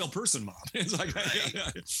 she's not a real person, Mom. It's like,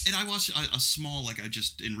 And I watched a small,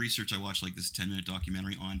 in research, I watched like this 10-minute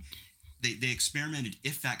documentary on. They experimented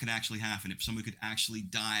if that could actually happen, if somebody could actually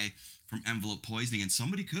die from envelope poisoning, and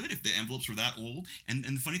somebody could if the envelopes were that old. And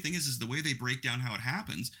the funny thing is the way they break down how it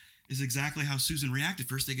happens is exactly how Susan reacted.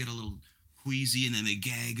 First, they get a little queasy and then they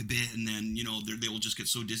gag a bit and then they will just get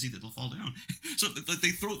so dizzy that they'll fall down. So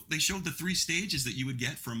they showed the 3 stages that you would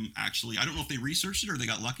get from actually, I don't know if they researched it or they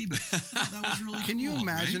got lucky, but that was really Can you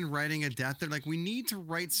imagine writing a death? They're like, we need to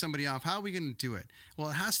write somebody off. How are we going to do it? Well,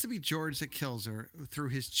 it has to be George that kills her through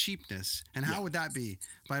his cheapness. And how would that be?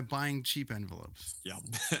 By buying cheap envelopes. Yeah.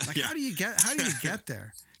 How do you get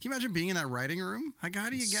there? Can you imagine being in that writing room? Like, how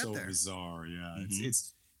do you get there? So bizarre. Yeah. Mm-hmm.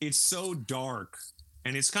 It's so dark.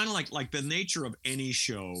 And it's kind of like the nature of any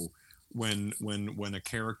show when a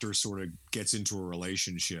character sort of gets into a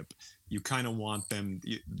relationship, you kind of want them,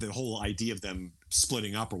 the whole idea of them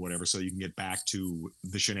splitting up or whatever, so you can get back to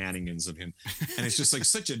the shenanigans of him. And it's just like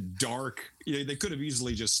such a dark, they could have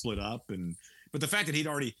easily just split up. But the fact that he'd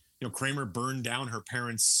already, Kramer burned down her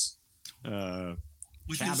parents' cabin.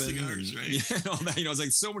 Cigars, right? All that, it's like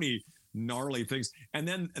so many gnarly things. And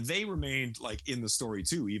then they remained like in the story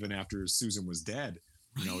too, even after Susan was dead.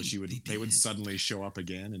 They would suddenly show up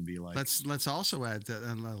again and be like. Let's also add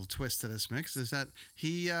a little twist to this mix is that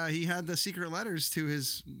he had the secret letters to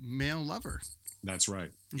his male lover. That's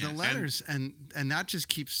right. The letters and that just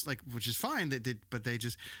keeps which is fine. They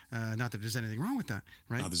just not that there's anything wrong with that,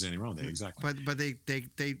 right? Not there's anything wrong with that, exactly. But they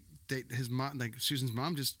his mom, Susan's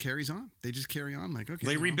mom, just carries on. They just carry on. Like, okay.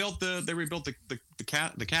 They rebuilt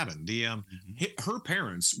the cabin. Her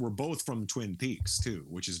parents were both from Twin Peaks too,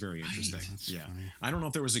 which is very interesting. Yeah, funny. I don't know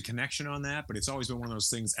if there was a connection on that, but it's always been one of those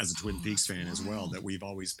things as a Twin Peaks fan as well that we've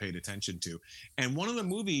always paid attention to. And one of the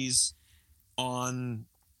movies on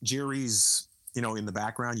Jerry's, in the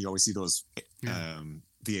background, you always see those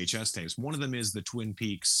VHS tapes. One of them is the Twin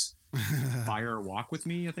Peaks Fire Walk With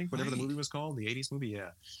Me, I think, whatever the movie was called, the 80s movie.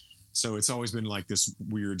 Yeah. So it's always been like this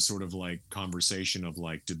weird sort of like conversation of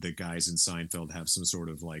like, did the guys in Seinfeld have some sort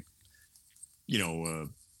of like,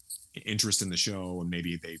 interest in the show, and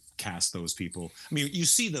maybe they cast those people. I mean, you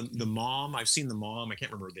see the mom. I've seen the mom. I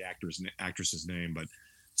can't remember the actress's name, but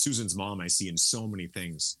Susan's mom I see in so many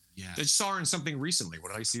things. Yeah. I saw her in something recently.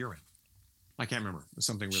 What did I see her in? I can't remember. It was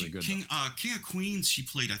something really good. King of Queens, she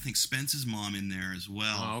played, I think, Spence's mom in there as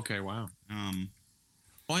well. Oh, okay. Wow.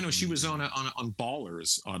 I know she was on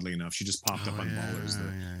Ballers, oddly enough. She just popped up on Ballers.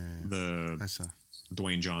 The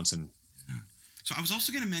Dwayne Johnson. So I was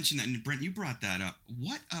also going to mention that, and Brent, you brought that up.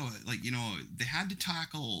 What, they had to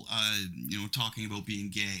tackle, talking about being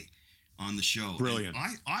gay on the show. Brilliant.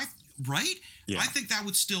 And I right? Yeah. I think that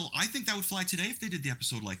would fly today if they did the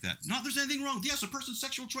episode like that. Not there's anything wrong. Yes, a person's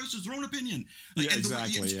sexual choice is their own opinion. Yeah,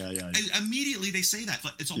 exactly. Yeah. Immediately they say that.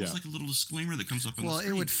 But it's almost like a little disclaimer that comes up in the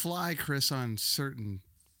screen. It would fly, Chris, on certain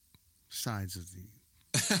sides of the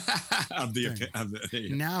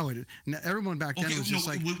now everyone back then was just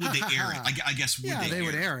like, would they air it? I guess they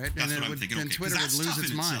would air it, That's and what I'm thinking. then Twitter would lose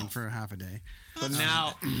its mind for half a day. But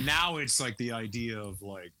now it's like the idea of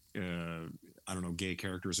like I don't know, gay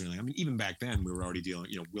characters or anything. I mean, even back then we were already dealing.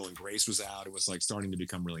 Will and Grace was out. It was like starting to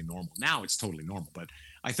become really normal. Now it's totally normal. But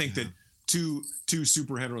I think that two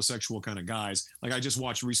super heterosexual kind of guys. Like I just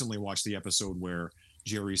recently watched the episode where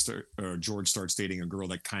George starts dating a girl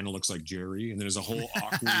that kind of looks like Jerry, and there's a whole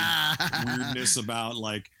awkward weirdness about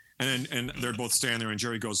like, and they're both standing there, and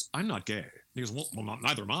Jerry goes, "I'm not gay." He goes, "Well,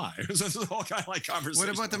 neither am I." So it's a whole kind of like conversation.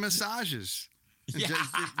 What about the massages? Yeah.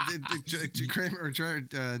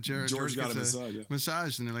 George got a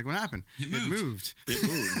massage, and they're like, "What happened?" It moved.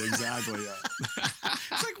 Exactly. Yeah.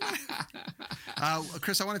 It's like what?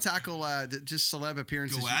 Chris, I want to tackle just celeb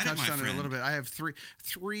appearances. You touched on it a little bit. I have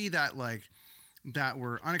three that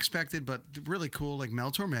were unexpected but really cool, like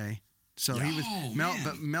Mel Torme. So he was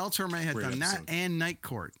but Mel Torme had done that and Night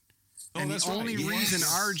Court. And the only reason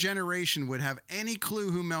our generation would have any clue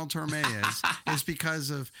who Mel Torme is because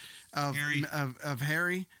of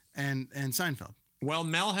Harry and Seinfeld. Well,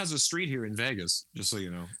 Mel has a street here in Vegas, just so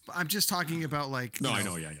you know. I'm just talking about like I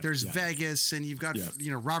know, yeah. There's Vegas, and you've got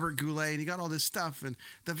Robert Goulet, and you got all this stuff, and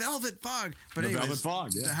the Velvet Fog. But Velvet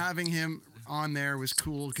Fog, having him on there was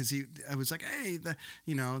cool because I was like, hey,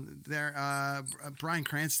 Bryan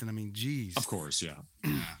Cranston. I mean, geez. Of course, yeah.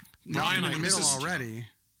 Malcolm in the Middle already.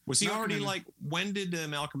 Was he already like? When did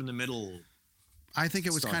Malcolm in the Middle? I think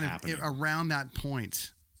it was kind of around that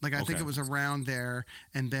point. Like I think it was around there,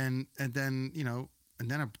 and then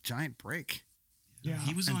a giant break. Yeah,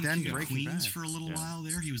 he was on King of Queens for a little while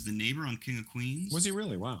there. He was the neighbor on King of Queens. Was he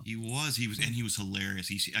really? Wow. He was, and he was hilarious.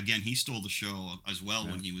 He stole the show as well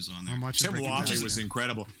when he was on there. Tim Whatley was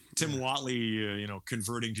incredible. Tim Whatley,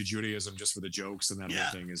 converting to Judaism just for the jokes and that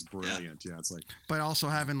whole thing is brilliant. Yeah, it's like. But also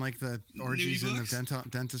having like the orgies in the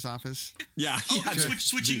dentist's office. Yeah.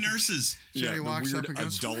 Switching nurses. Jerry walks up and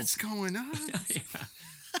goes, "What's going on?"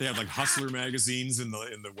 They have like Hustler magazines in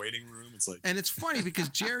the waiting room. It's like, and it's funny because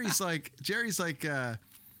Jerry's like there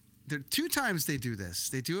are 2 times they do this.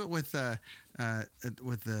 They do it with the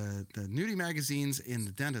nudie magazines in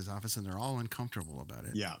the dentist's office, and they're all uncomfortable about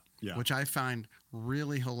it. Yeah. Which I find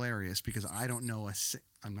really hilarious because I don't know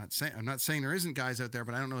I'm not saying there isn't guys out there,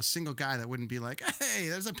 but I don't know a single guy that wouldn't be like, "Hey,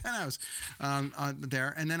 there's a penthouse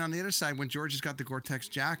there." And then on the other side, when George has got the Gore-Tex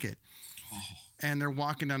jacket. Oh. And they're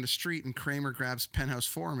walking down the street, and Kramer grabs Penthouse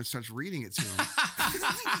Forum and starts reading it to him.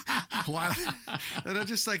 And I'm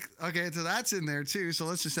just like, okay, so that's in there too. So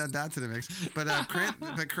let's just add that to the mix. But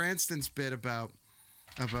Cranston's bit about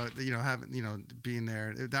having being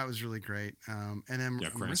there, that was really great. And then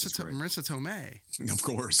Marissa Tomei, of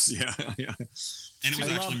course, yeah. And it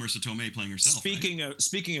was actually Marissa Tomei playing herself.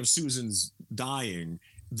 Speaking of Susan's dying,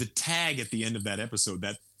 the tag at the end of that episode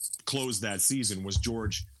that closed that season was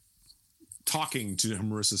George talking to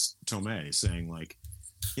Marissa Tomei, saying like,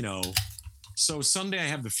 so Sunday I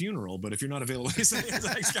have the funeral, but if you're not available, this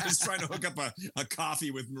guy's trying to hook up a coffee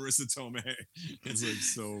with Marissa Tomei. It's like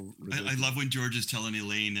so ridiculous. I love when George is telling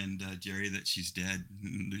Elaine and Jerry that she's dead.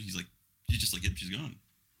 And he's like, you just like, she's gone.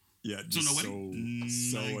 Yeah, so no wedding.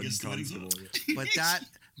 So uncomfortable. But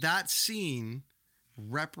that scene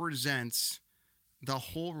represents the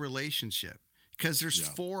whole relationship. Because there's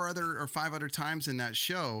 4 other or 5 other times in that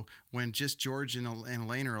show when just George and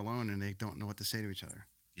Elaine are alone and they don't know what to say to each other.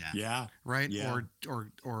 Yeah. Right. Yeah.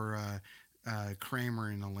 Or Kramer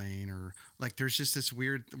and Elaine, or like there's just this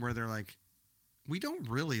weird where they're like, we don't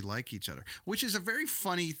really like each other, which is a very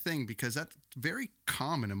funny thing because that's very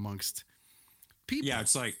common amongst people. Yeah,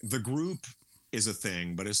 it's like the group is a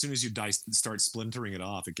thing, but as soon as you start splintering it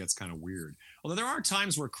off, it gets kind of weird. Although there are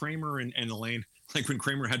times where Kramer and Elaine, like when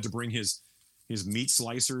Kramer had to bring his meat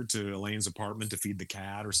slicer to Elaine's apartment to feed the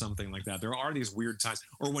cat or something like that. There are these weird times.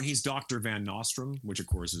 Or when he's Dr. Van Nostrum, which of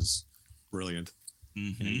course is brilliant.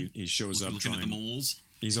 Mm-hmm. And he shows up looking at the moles.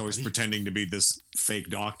 He's always pretending to be this fake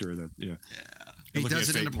doctor that, He does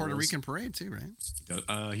it in the Puerto Rican parade too,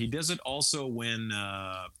 right? He does it also when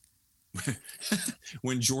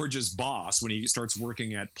when George's boss, when he starts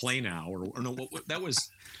working at Play Now, or no, that was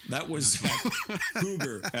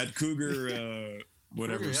at Cougar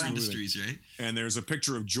whatever Industries, right? And there's a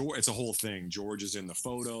picture of George. It's a whole thing. George is in the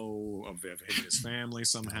photo of him and his family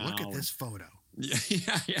somehow. Look at this photo.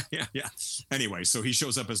 Yeah. Anyway, so he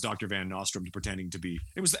shows up as Dr. Van Nostrum pretending to be.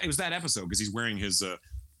 It was that episode because he's wearing his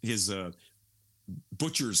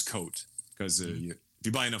butcher's coat because if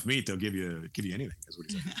you buy enough meat, they'll give you anything. That's what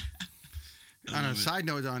he said. On a side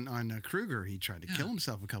note, on Kruger, he tried to kill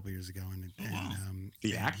himself a couple years ago,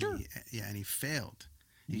 the actor, and he failed.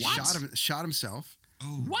 He what? shot himself.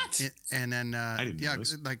 Oh, what? And then I didn't know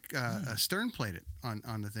this. Stern played it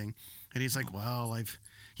on the thing, and he's like, well,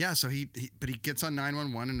 so he gets on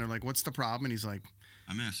 911, and they're like, what's the problem? And he's like,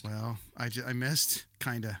 I missed. Well, I missed,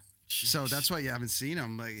 kind of. So that's why you haven't seen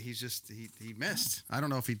him. Like he missed. I don't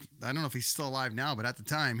know if he's still alive now, but at the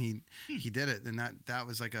time he did it, and that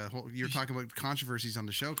was like a whole. You're talking about controversies on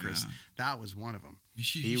the show, Chris. Yeah. That was one of them.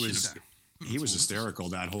 He was hysterical.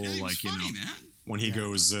 That whole funny, man. When he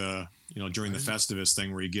goes during the Festivus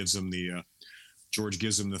thing where he gives him the George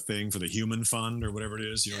gives him the thing for the human fund or whatever it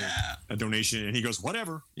is, a donation, and he goes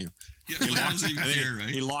whatever,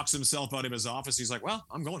 he locks himself out of his office. He's like, well,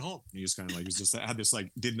 I'm going home. And he's kind of like, he's just had this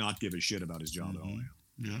did not give a shit about his job at all.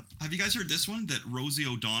 Yeah. Have you guys heard this one that Rosie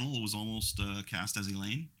O'Donnell was almost cast as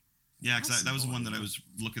Elaine? Yeah, because that was one that I was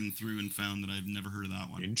looking through and found that I'd never heard of that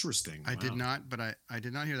one. Interesting. I did not, but I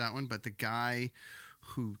did not hear that one. But the guy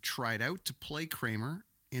who tried out to play Kramer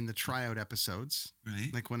in the tryout episodes, right?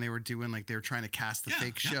 Like when they were trying to cast the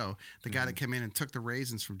fake show, the guy that came in and took the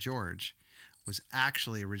raisins from George was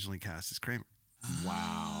actually originally cast as Kramer.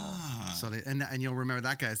 Wow. So and you'll remember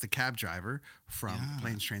that guy as the cab driver from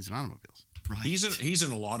Planes, Trains, and Automobiles. Right. He's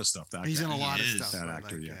in a lot of stuff. He's in a lot of stuff. That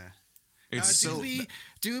actor, It's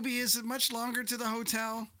Doobie, is it much longer to the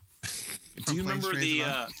hotel? Do you remember the?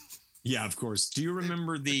 Yeah, of course. Do you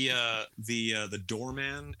remember the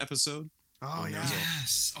doorman episode? Oh yeah.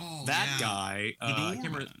 Yes. Oh, that guy. I can't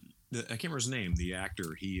remember his name. The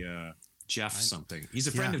actor. Jeff something. He's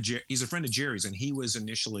a friend of he's a friend of Jerry's, and he was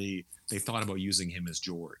initially they thought about using him as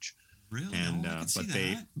George. Really? And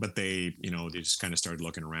but they they just kind of started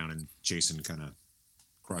looking around, and Jason kind of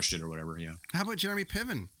crushed it or whatever. Yeah. How about Jeremy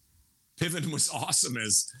Piven? Piven was awesome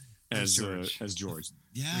as George.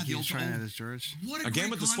 Yeah, the old trying as George. What a again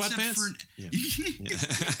great with the sweatpants.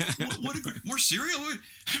 What a more cereal.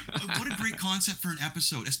 What a great concept for an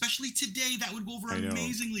episode, especially today. That would go over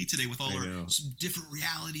amazingly today with all our different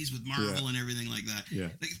realities with Marvel and everything like that. Yeah.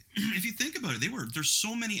 Like, if you think about it, there's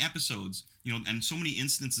so many episodes, and so many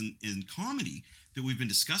instances in comedy that we've been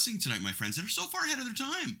discussing tonight, my friends, that are so far ahead of their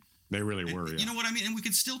time. They really were. You know what I mean? And we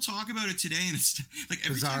could still talk about it today. And it's like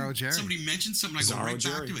every time somebody mentions something, I go right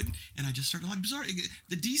back to it. And I just started like Bizarro.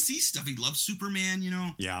 The DC stuff. He loves Superman,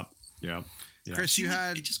 Yeah. Chris,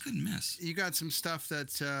 it just couldn't miss. You got some stuff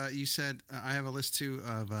that you said. I have a list too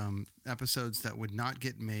of episodes that would not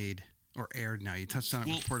get made or aired now. You touched on it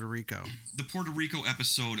with Puerto Rico. The Puerto Rico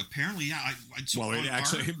episode, apparently, it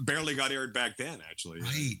actually barely got aired back then, actually.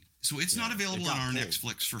 Right. So it's not available on our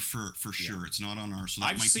Netflix for sure. It's not on our. So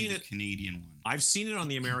that might be the Canadian one. I've seen it on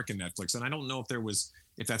the American Netflix, and I don't know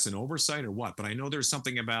if that's an oversight or what. But I know there's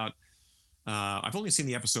something about. I've only seen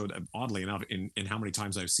the episode, oddly enough, in how many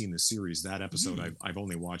times I've seen the series. That episode I've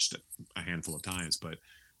only watched it a handful of times, but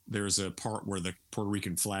there's a part where the Puerto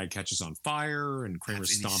Rican flag catches on fire and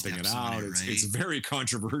Kramer's stomping it out. It's very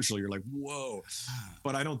controversial. You're like, whoa.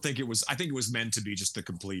 But I don't think it was. I think it was meant to be just the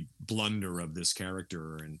complete blunder of this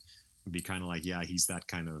character and be kind of like, he's that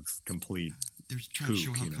kind of complete. They're trying to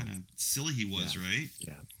show how kind of silly he was, right?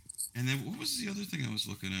 Yeah. And then what was the other thing I was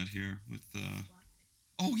looking at here with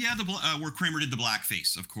where Kramer did the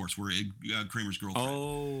blackface, of course, where Kramer's girlfriend.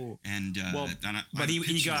 Oh, and but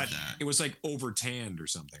he got it was like over tanned or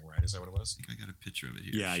something, right? Is that what it was? I think I got a picture of it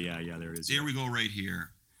here. Yeah. There it is. There we go, right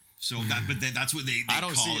here. So that's what they I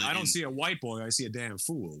don't see a white boy. I see a damn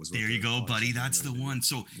fool. There you go, buddy. That's the one.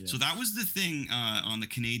 So that was the thing on the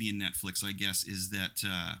Canadian Netflix, I guess, is that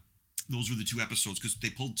those were the two episodes because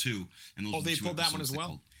they pulled two. And those they pulled that one as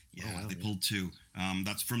well. They pulled two.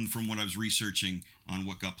 That's from what I was researching on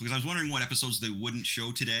what got, because I was wondering what episodes they wouldn't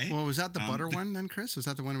show today. Well, was that the butter one then, Chris? Was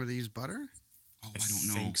that the one where they used butter? Oh, I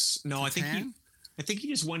don't know. No, I think he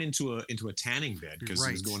just went into a tanning bed because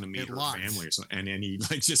he was going to meet her family or something, and then he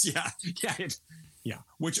like just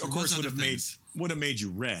which of course would have made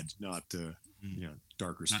you red, not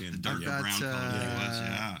darker skin. Darker brown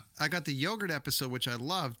color. I got the yogurt episode, which I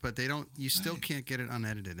loved, but you still can't get it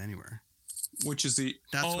unedited anywhere. Which is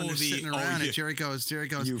that's when they're sitting around and Jerry goes,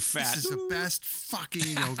 you fat. This is the best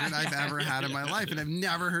fucking yogurt I've ever had in my life. And I've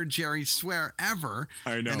never heard Jerry swear ever.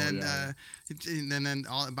 I know. And then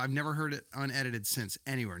I've never heard it unedited since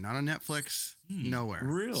anywhere. Not on Netflix, nowhere.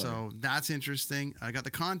 Really? So that's interesting. I got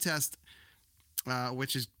the contest,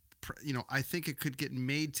 which is I think it could get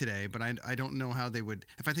made today, but I don't know how they would.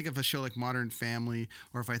 If I think of a show like Modern Family,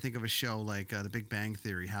 or if I think of a show like The Big Bang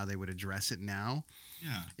Theory, how they would address it now,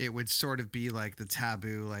 it would sort of be like the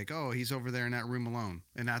taboo, like, oh, he's over there in that room alone,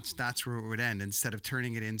 and that's where it would end, instead of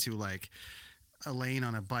turning it into like Elaine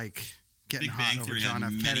on a bike getting Big hot Bang over Theory John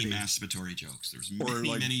had F. many Kennedy. masturbatory jokes. There's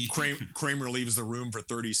many. Kramer leaves the room for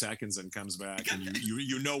 30 seconds and comes back, and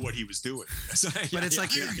you know what he was doing. But it's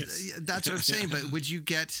like that's what I'm saying. But would you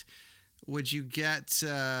get?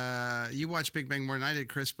 You watch Big Bang more than I did,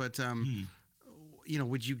 Chris. But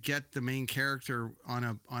would you get the main character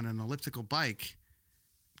on an elliptical bike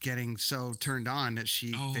getting so turned on that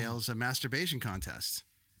she fails a masturbation contest?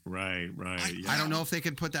 Right. I don't know if they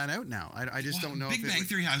could put that out now. I just don't know. Big Bang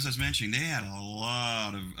Theory, as I was mentioning, they had a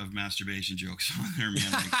lot of masturbation jokes on there,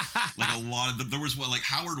 man. Like a lot of there was like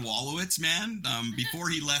Howard Wolowitz, man. Before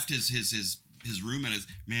he left his room and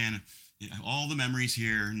all the memories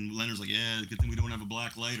here, and Leonard's like, yeah, good thing we don't have a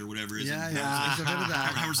black light or whatever it is. Yeah. There's a bit of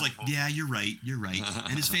that. Howard's like, yeah, you're right.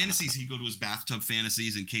 And his fantasies, he'd go to his bathtub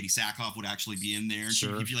fantasies, and Katie Sackhoff would actually be in there. And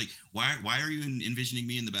she'd be like, why are you envisioning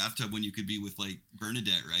me in the bathtub when you could be with like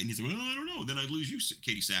Bernadette, right? And he's like, well, I don't know. Then I'd lose you,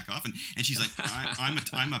 Katie Sackhoff. And she's like, I'm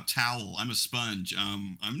a towel. I'm a sponge.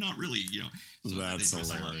 I'm not really, So that's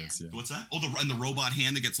hilarious. Yeah. What's that? Oh, the robot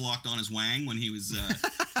hand that gets locked on his wang when he was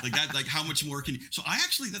like that. Like, how much more can you? So I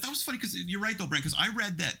actually that was funny, because you're right though, Brent. Because I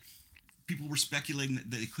read that people were speculating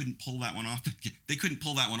that they couldn't pull that one off. They couldn't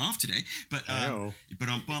pull that one off today. But I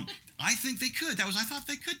think they could. I thought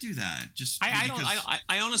they could do that.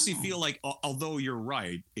 I honestly feel like, although you're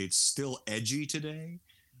right, it's still edgy today.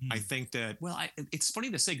 I think that, it's funny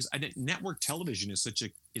to say, because network television is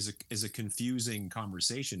is a confusing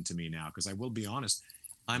conversation to me now, because I will be honest,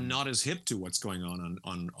 I'm not as hip to what's going on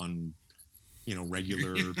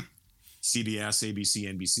regular CBS, ABC,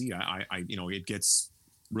 NBC. I it gets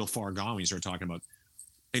real far gone when you start talking about,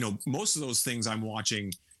 most of those things I'm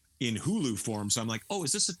watching in Hulu form. So I'm like, oh,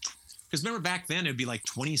 is this because remember back then it'd be like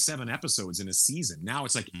 27 episodes in a season. Now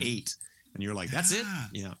it's like 8, and you're like, that's it?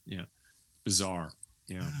 Yeah. Bizarre.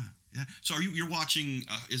 Yeah. So you're watching?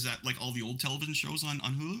 Is that like all the old television shows on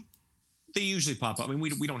Hulu? They usually pop up. I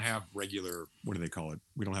mean, we don't have regular. What do they call it?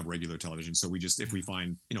 We don't have regular television. So we just, if we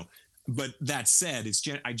find, But that said,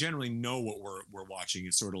 I generally know what we're watching.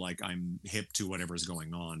 It's sort of like I'm hip to whatever's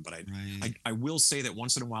going on. But I will say that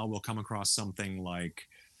once in a while we'll come across something like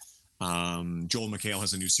Joel McHale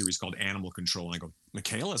has a new series called Animal Control, and I go,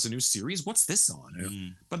 McHale has a new series? What's this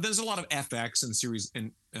on? But there's a lot of FX and series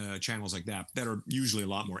and channels like that are usually a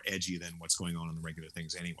lot more edgy than what's going on in the regular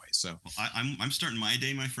things anyway. So I'm starting my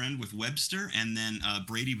day, my friend, with Webster, and then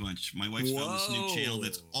Brady Bunch. My wife's found this new channel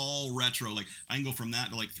that's all retro. Like I can go from that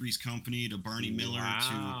to like Three's Company to Barney Miller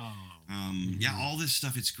to all this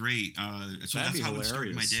stuff. It's great. So that's how I'm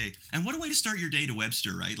starting my day. And what a way to start your day to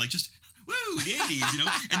Webster, right? Like just woo, the 80s,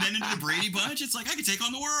 and then into the Brady Bunch, it's like I could take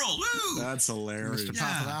on the world. Woo! That's hilarious. Mr.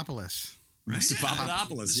 Papadopoulos. Right? Mr.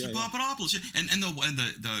 Papadopoulos. Mr. Papadopoulos. And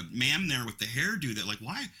the ma'am there with the hairdo that, like,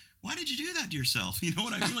 why did you do that to yourself? You know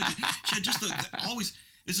what I mean? Like, she had just always.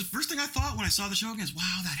 It's the first thing I thought when I saw the show again is,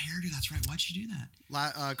 wow, that hairdo, that's right. Why'd she do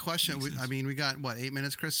that? Question. We got, 8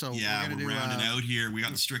 minutes, Chris? So yeah, we're rounding out here. We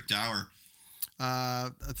got the strict hour.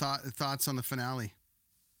 Thoughts on the finale?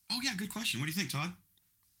 Oh, yeah, good question. What do you think, Todd?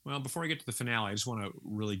 Well, before I get to the finale, I just want to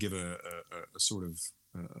really give a sort of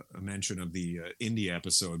a mention of the India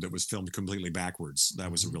episode that was filmed completely backwards.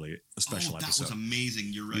 That was a special episode. That was amazing.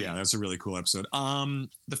 You're right. Yeah, that's a really cool episode.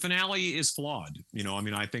 The finale is flawed.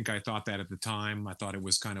 I think I thought that at the time. I thought it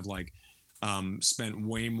was kind of like spent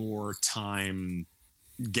way more time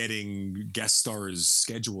getting guest stars'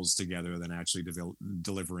 schedules together than actually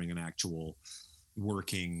delivering an actual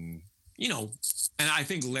working. And I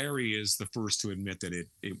think Larry is the first to admit that it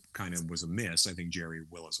kind of was a miss. I think Jerry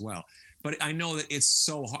will as well. But I know that it's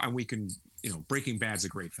so hard. We can, Breaking Bad's a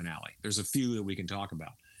great finale. There's a few that we can talk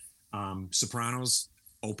about. Sopranos,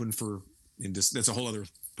 open for, that's a whole other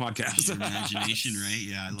podcast. Your imagination, right?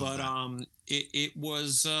 Yeah, I love that. It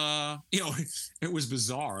was, it was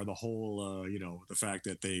bizarre. The whole, the fact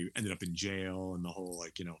that they ended up in jail and the whole,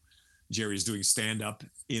 Jerry's doing stand-up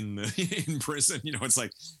in prison. It's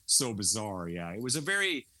like so bizarre. Yeah, it was a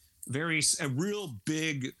a real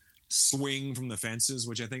big swing from the fences,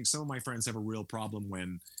 which I think some of my friends have a real problem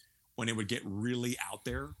when it would get really out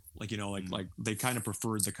there. Like like they kind of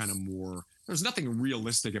preferred the kind of more. There's nothing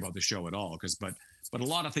realistic about the show at all, but a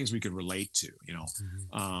lot of things we could relate to.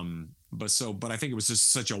 But I think it was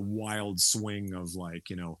just such a wild swing of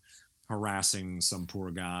harassing some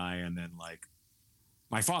poor guy, and then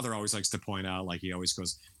my father always likes to point out, he always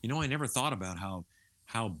goes, I never thought about how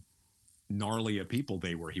gnarly of people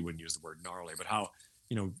they were. He wouldn't use the word gnarly, but how,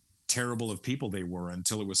 terrible of people they were,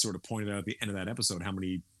 until it was sort of pointed out at the end of that episode how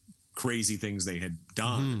many crazy things they had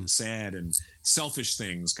done and said, and selfish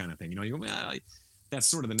things, kind of thing. You go, that's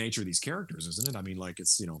sort of the nature of these characters, isn't it? I mean, like,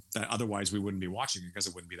 it's, that otherwise we wouldn't be watching it because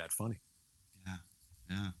it wouldn't be that funny.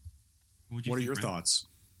 Yeah. What are your thoughts?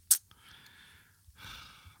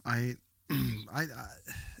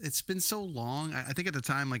 It's been so long. I think at the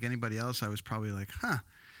time, like anybody else, I was probably like,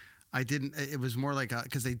 it was more like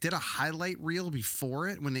because they did a highlight reel before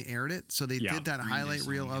it when they aired it. So they did that highlight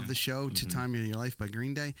reel of the show to Time of Your Life by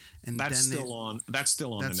Green Day. And that's still on the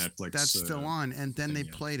Netflix. That's still on. And then they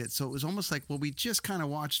played it. So it was almost like, well, we just kind of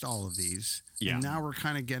watched all of these. Yeah. And now we're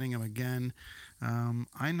kind of getting them again.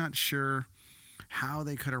 I'm not sure how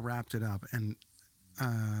they could have wrapped it up. And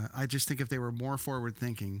I just think if they were more forward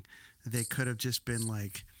thinking, they could have just been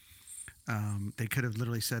like, they could have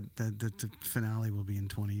literally said that the finale will be in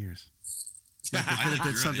 20 years. Like they could have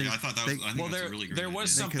did something. I thought that was, really great. There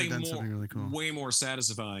was something really cool. Way more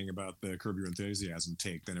satisfying about the Curb Your Enthusiasm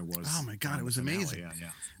take than it was. Oh my God, it was amazing.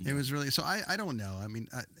 Yeah. It was really, so I don't know. I mean,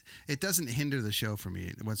 it doesn't hinder the show for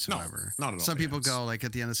me whatsoever. No, not at all. Some people go like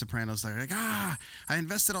at the end of Sopranos, they're like, I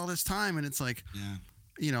invested all this time, and it's like,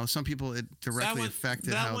 some people it directly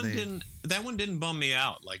affected how they. That one didn't bum me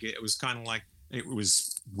out. Like it was kind of like, it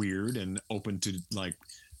was weird and open to like,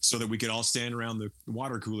 so that we could all stand around the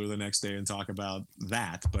water cooler the next day and talk about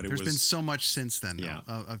that. But there's been so much since then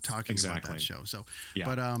of talking about that show. So,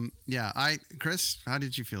 but Chris, how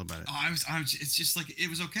did you feel about it? It's just like, it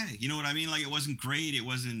was okay. You know what I mean? Like, it wasn't great. It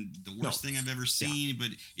wasn't the worst thing I've ever seen, but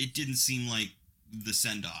it didn't seem like the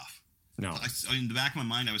send off. No, in the back of my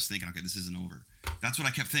mind, I was thinking, okay, this isn't over. That's what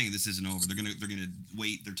I kept thinking. This isn't over. They're gonna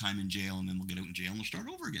wait their time in jail, and then they'll get out in jail and they'll start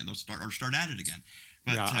over again. They'll start at it again.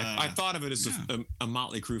 But, I thought of it as a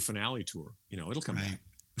Motley Crue finale tour. It'll come back.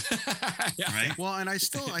 Right. Well, and I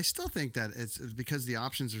still think that it's because the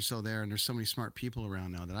options are so there, and there's so many smart people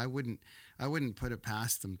around now that I wouldn't put it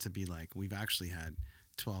past them to be like, we've actually had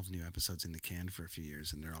 12 new episodes in the can for a few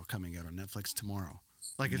years, and they're all coming out on Netflix tomorrow.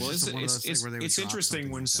 Like it's just one of those things where they would. It's interesting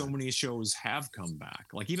when like so many shows have come back.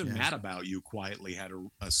 Like even Mad About You quietly had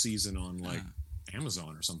a season on like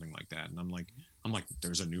Amazon or something like that, and I'm like,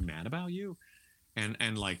 there's a new Mad About You,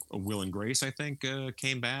 and like Will and Grace I think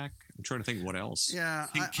came back. I'm trying to think what else. Yeah,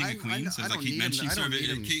 King of Queens.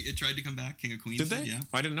 It tried to come back. King of Queens. Did they? Yeah,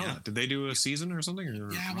 I didn't know that. Did they do a season or something? Or,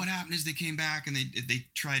 what happened is they came back and they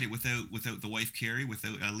tried it without the wife Carrie,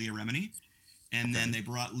 without Leah Remini. And then they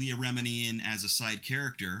brought Leah Remini in as a side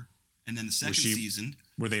character. And then the second season.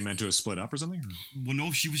 Were they meant to have split up or something? Well, no,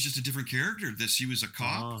 she was just a different character. She was a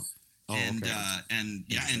cop. And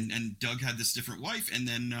Doug had this different wife. And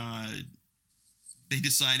then they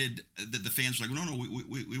decided that the fans were like, no,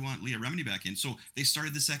 we want Leah Remini back in. So they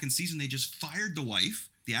started the second season. They just fired the wife,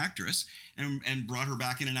 the actress, and brought her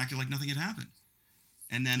back in and acted like nothing had happened.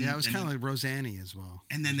 And then it was kind of like Roseanne as well.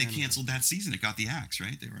 And then they canceled that season. It got the axe,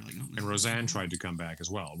 right? They were like, no. And Roseanne tried to come back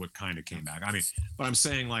as well. What kind of came back? I mean, but I'm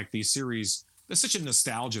saying like these series, that's such a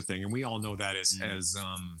nostalgia thing, and we all know that as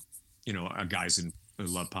guys who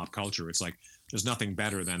love pop culture. It's like there's nothing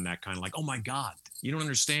better than that kind of like, oh my God, you don't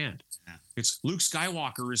understand. Yeah. It's Luke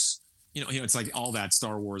Skywalker's. It's like all that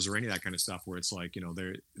Star Wars or any of that kind of stuff where it's like,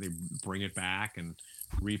 they bring it back and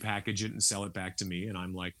repackage it and sell it back to me, and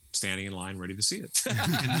I'm like standing in line ready to see it. like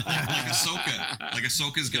Ahsoka. Like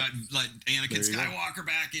Ahsoka's got like Anakin Skywalker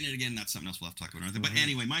back in it again. That's something else we'll have to talk about. But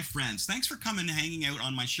anyway, my friends, thanks for coming and hanging out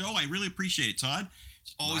on my show. I really appreciate it, Todd.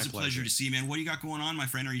 It's always a pleasure to see you, man. What do you got going on, my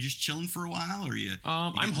friend? Are you just chilling for a while, or are you?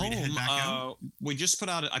 I'm home. We just put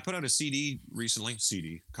out a CD recently.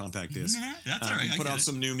 Compact disc. That's all right. We put out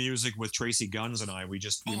some new music with Tracy Guns and I. We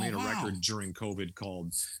made a record during COVID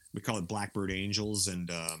we call it Blackbird Angels,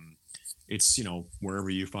 and it's wherever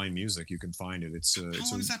you find music, you can find it. How long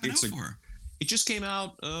has that been out for? It just came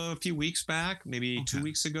out a few weeks back, maybe 2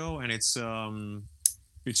 weeks ago, and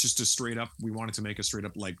it's just a straight up, we wanted to make a straight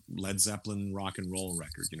up like Led Zeppelin rock and roll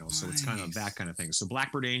record, so it's kind of that kind of thing. So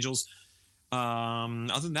Blackbird Angels.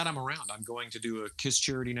 Other than that, I'm around. I'm going to do a Kiss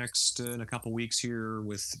charity next in a couple weeks here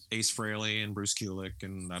with Ace Frehley and Bruce Kulick,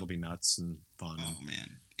 and that'll be nuts and fun. Oh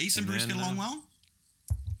man, Ace and Bruce get along well?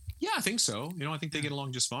 Yeah, I think so. I think they get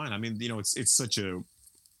along just fine. I mean, it's such a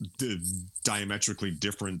diametrically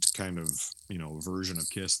different kind of version of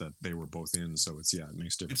Kiss that they were both in, so it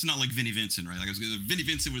makes difference. It's not like Vinnie Vincent, right? Like Vinnie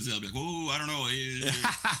Vincent was like, whoa, I don't know.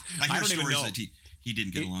 I hear stories that he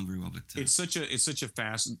didn't get along very well, but it's such a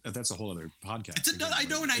fast. That's a whole other podcast. I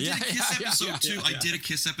know, and I did a Kiss episode too. I did a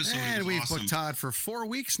Kiss episode, and we've booked Todd for 4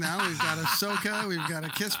 weeks now. We've got Ahsoka, we've got a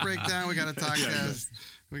Kiss breakdown, we got a talk.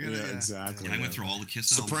 Exactly. I went through all the Kiss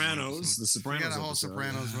Sopranos. The Sopranos. We got a whole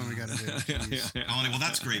Sopranos one we got to do. Well,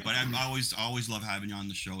 that's great. But I always love having you on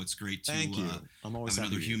the show. It's great to Thank you. I'm always have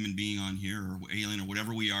another human being on here, or alien, or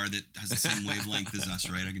whatever we are that has the same wavelength as us.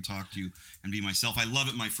 Right? I can talk to you and be myself. I love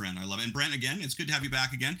it, my friend. I love it. And Brent, again, it's good to have you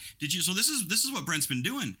back again. Did you? So this is what Brent's been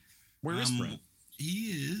doing. Where is Brent?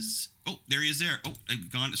 He is. Oh, there he is. There. Oh, I've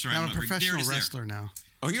gone. Sorry, I'm a professional wrestler now.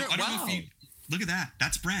 Oh, you're wow. Look at that.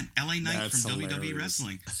 That's Brent, LA Knight from WWE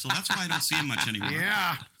Wrestling. So that's why I don't see him much anymore.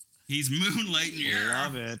 Yeah. He's moonlighting here.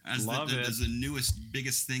 Love it. As the newest,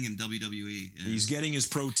 biggest thing in WWE. Yeah. He's getting his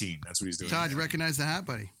protein. That's what he's doing. Todd, you recognize the hat,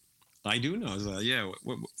 buddy? I do know. Yeah.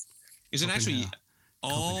 What, is it actually?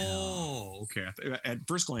 Oh, okay. At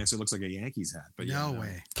first glance, it looks like a Yankees hat. But no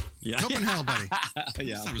way. Yeah. Copenhagen, buddy. I thought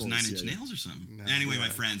it was 9 Inch Nails or something. No, anyway, my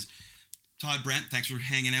friends. Todd, Brent, thanks for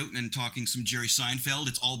hanging out and talking some Jerry Seinfeld.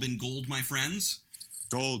 It's all been gold, my friends.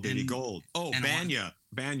 Gold, baby, gold. Oh, Banya.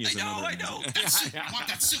 Banya's another. I know. I want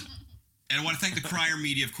that suit. And I want to thank the Crier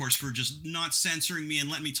Media, of course, for just not censoring me and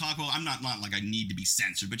letting me talk. Well, I'm not like I need to be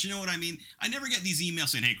censored, but you know what I mean? I never get these emails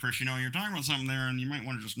saying, hey, Chris, you're talking about something there, and you might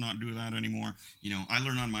want to just not do that anymore. I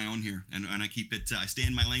learn on my own here, and I keep it, I stay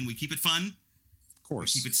in my lane. We keep it fun. Of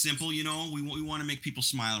course. We keep it simple, We want to make people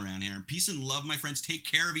smile around here. Peace and love, my friends. Take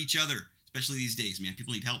care of each other. Especially these days, man.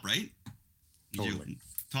 People need help, right? Totally.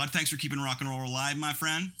 Todd, thanks for keeping rock and roll alive, my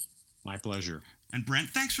friend. My pleasure. And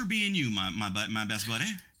Brent, thanks for being you, my best buddy.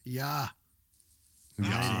 Yeah. No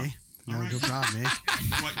problem, eh?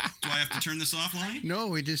 Do I have to turn this off, Lonnie? No,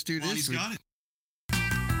 we just do Lonnie's this. Got it.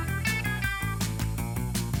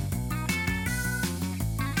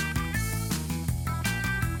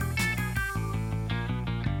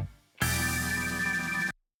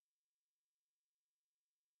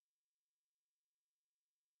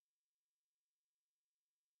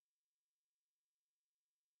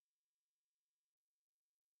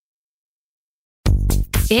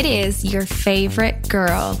 It is your favorite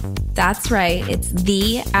girl. That's right, it's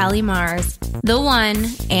the Allie Mars, the one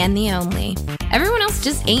and the only. Everyone else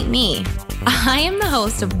just ain't me. I am the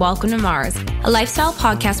host of Welcome to Mars, a lifestyle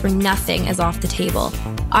podcast where nothing is off the table.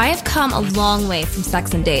 I have come a long way from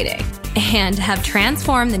sex and dating and have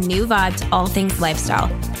transformed the new vibe to all things lifestyle.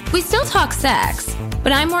 We still talk sex,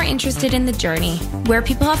 but I'm more interested in the journey, where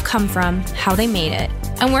people have come from, how they made it,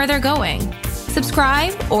 and where they're going.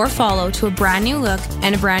 Subscribe or follow to a brand new look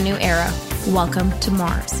and a brand new era. Welcome to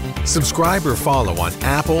Mars. Subscribe or follow on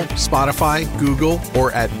Apple, Spotify, Google,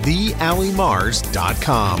 or at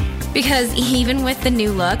thealliemars.com. Because even with the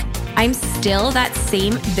new look, I'm still that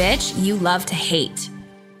same bitch you love to hate.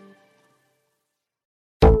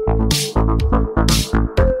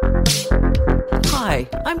 Hi,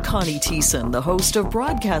 I'm Connie Thiessen, the host of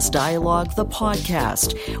Broadcast Dialogue, the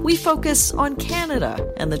podcast. We focus on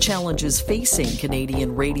Canada and the challenges facing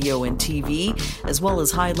Canadian radio and TV, as well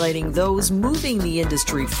as highlighting those moving the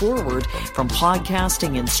industry forward from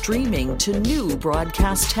podcasting and streaming to new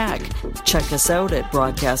broadcast tech. Check us out at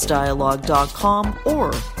broadcastdialogue.com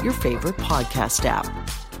or your favorite podcast app.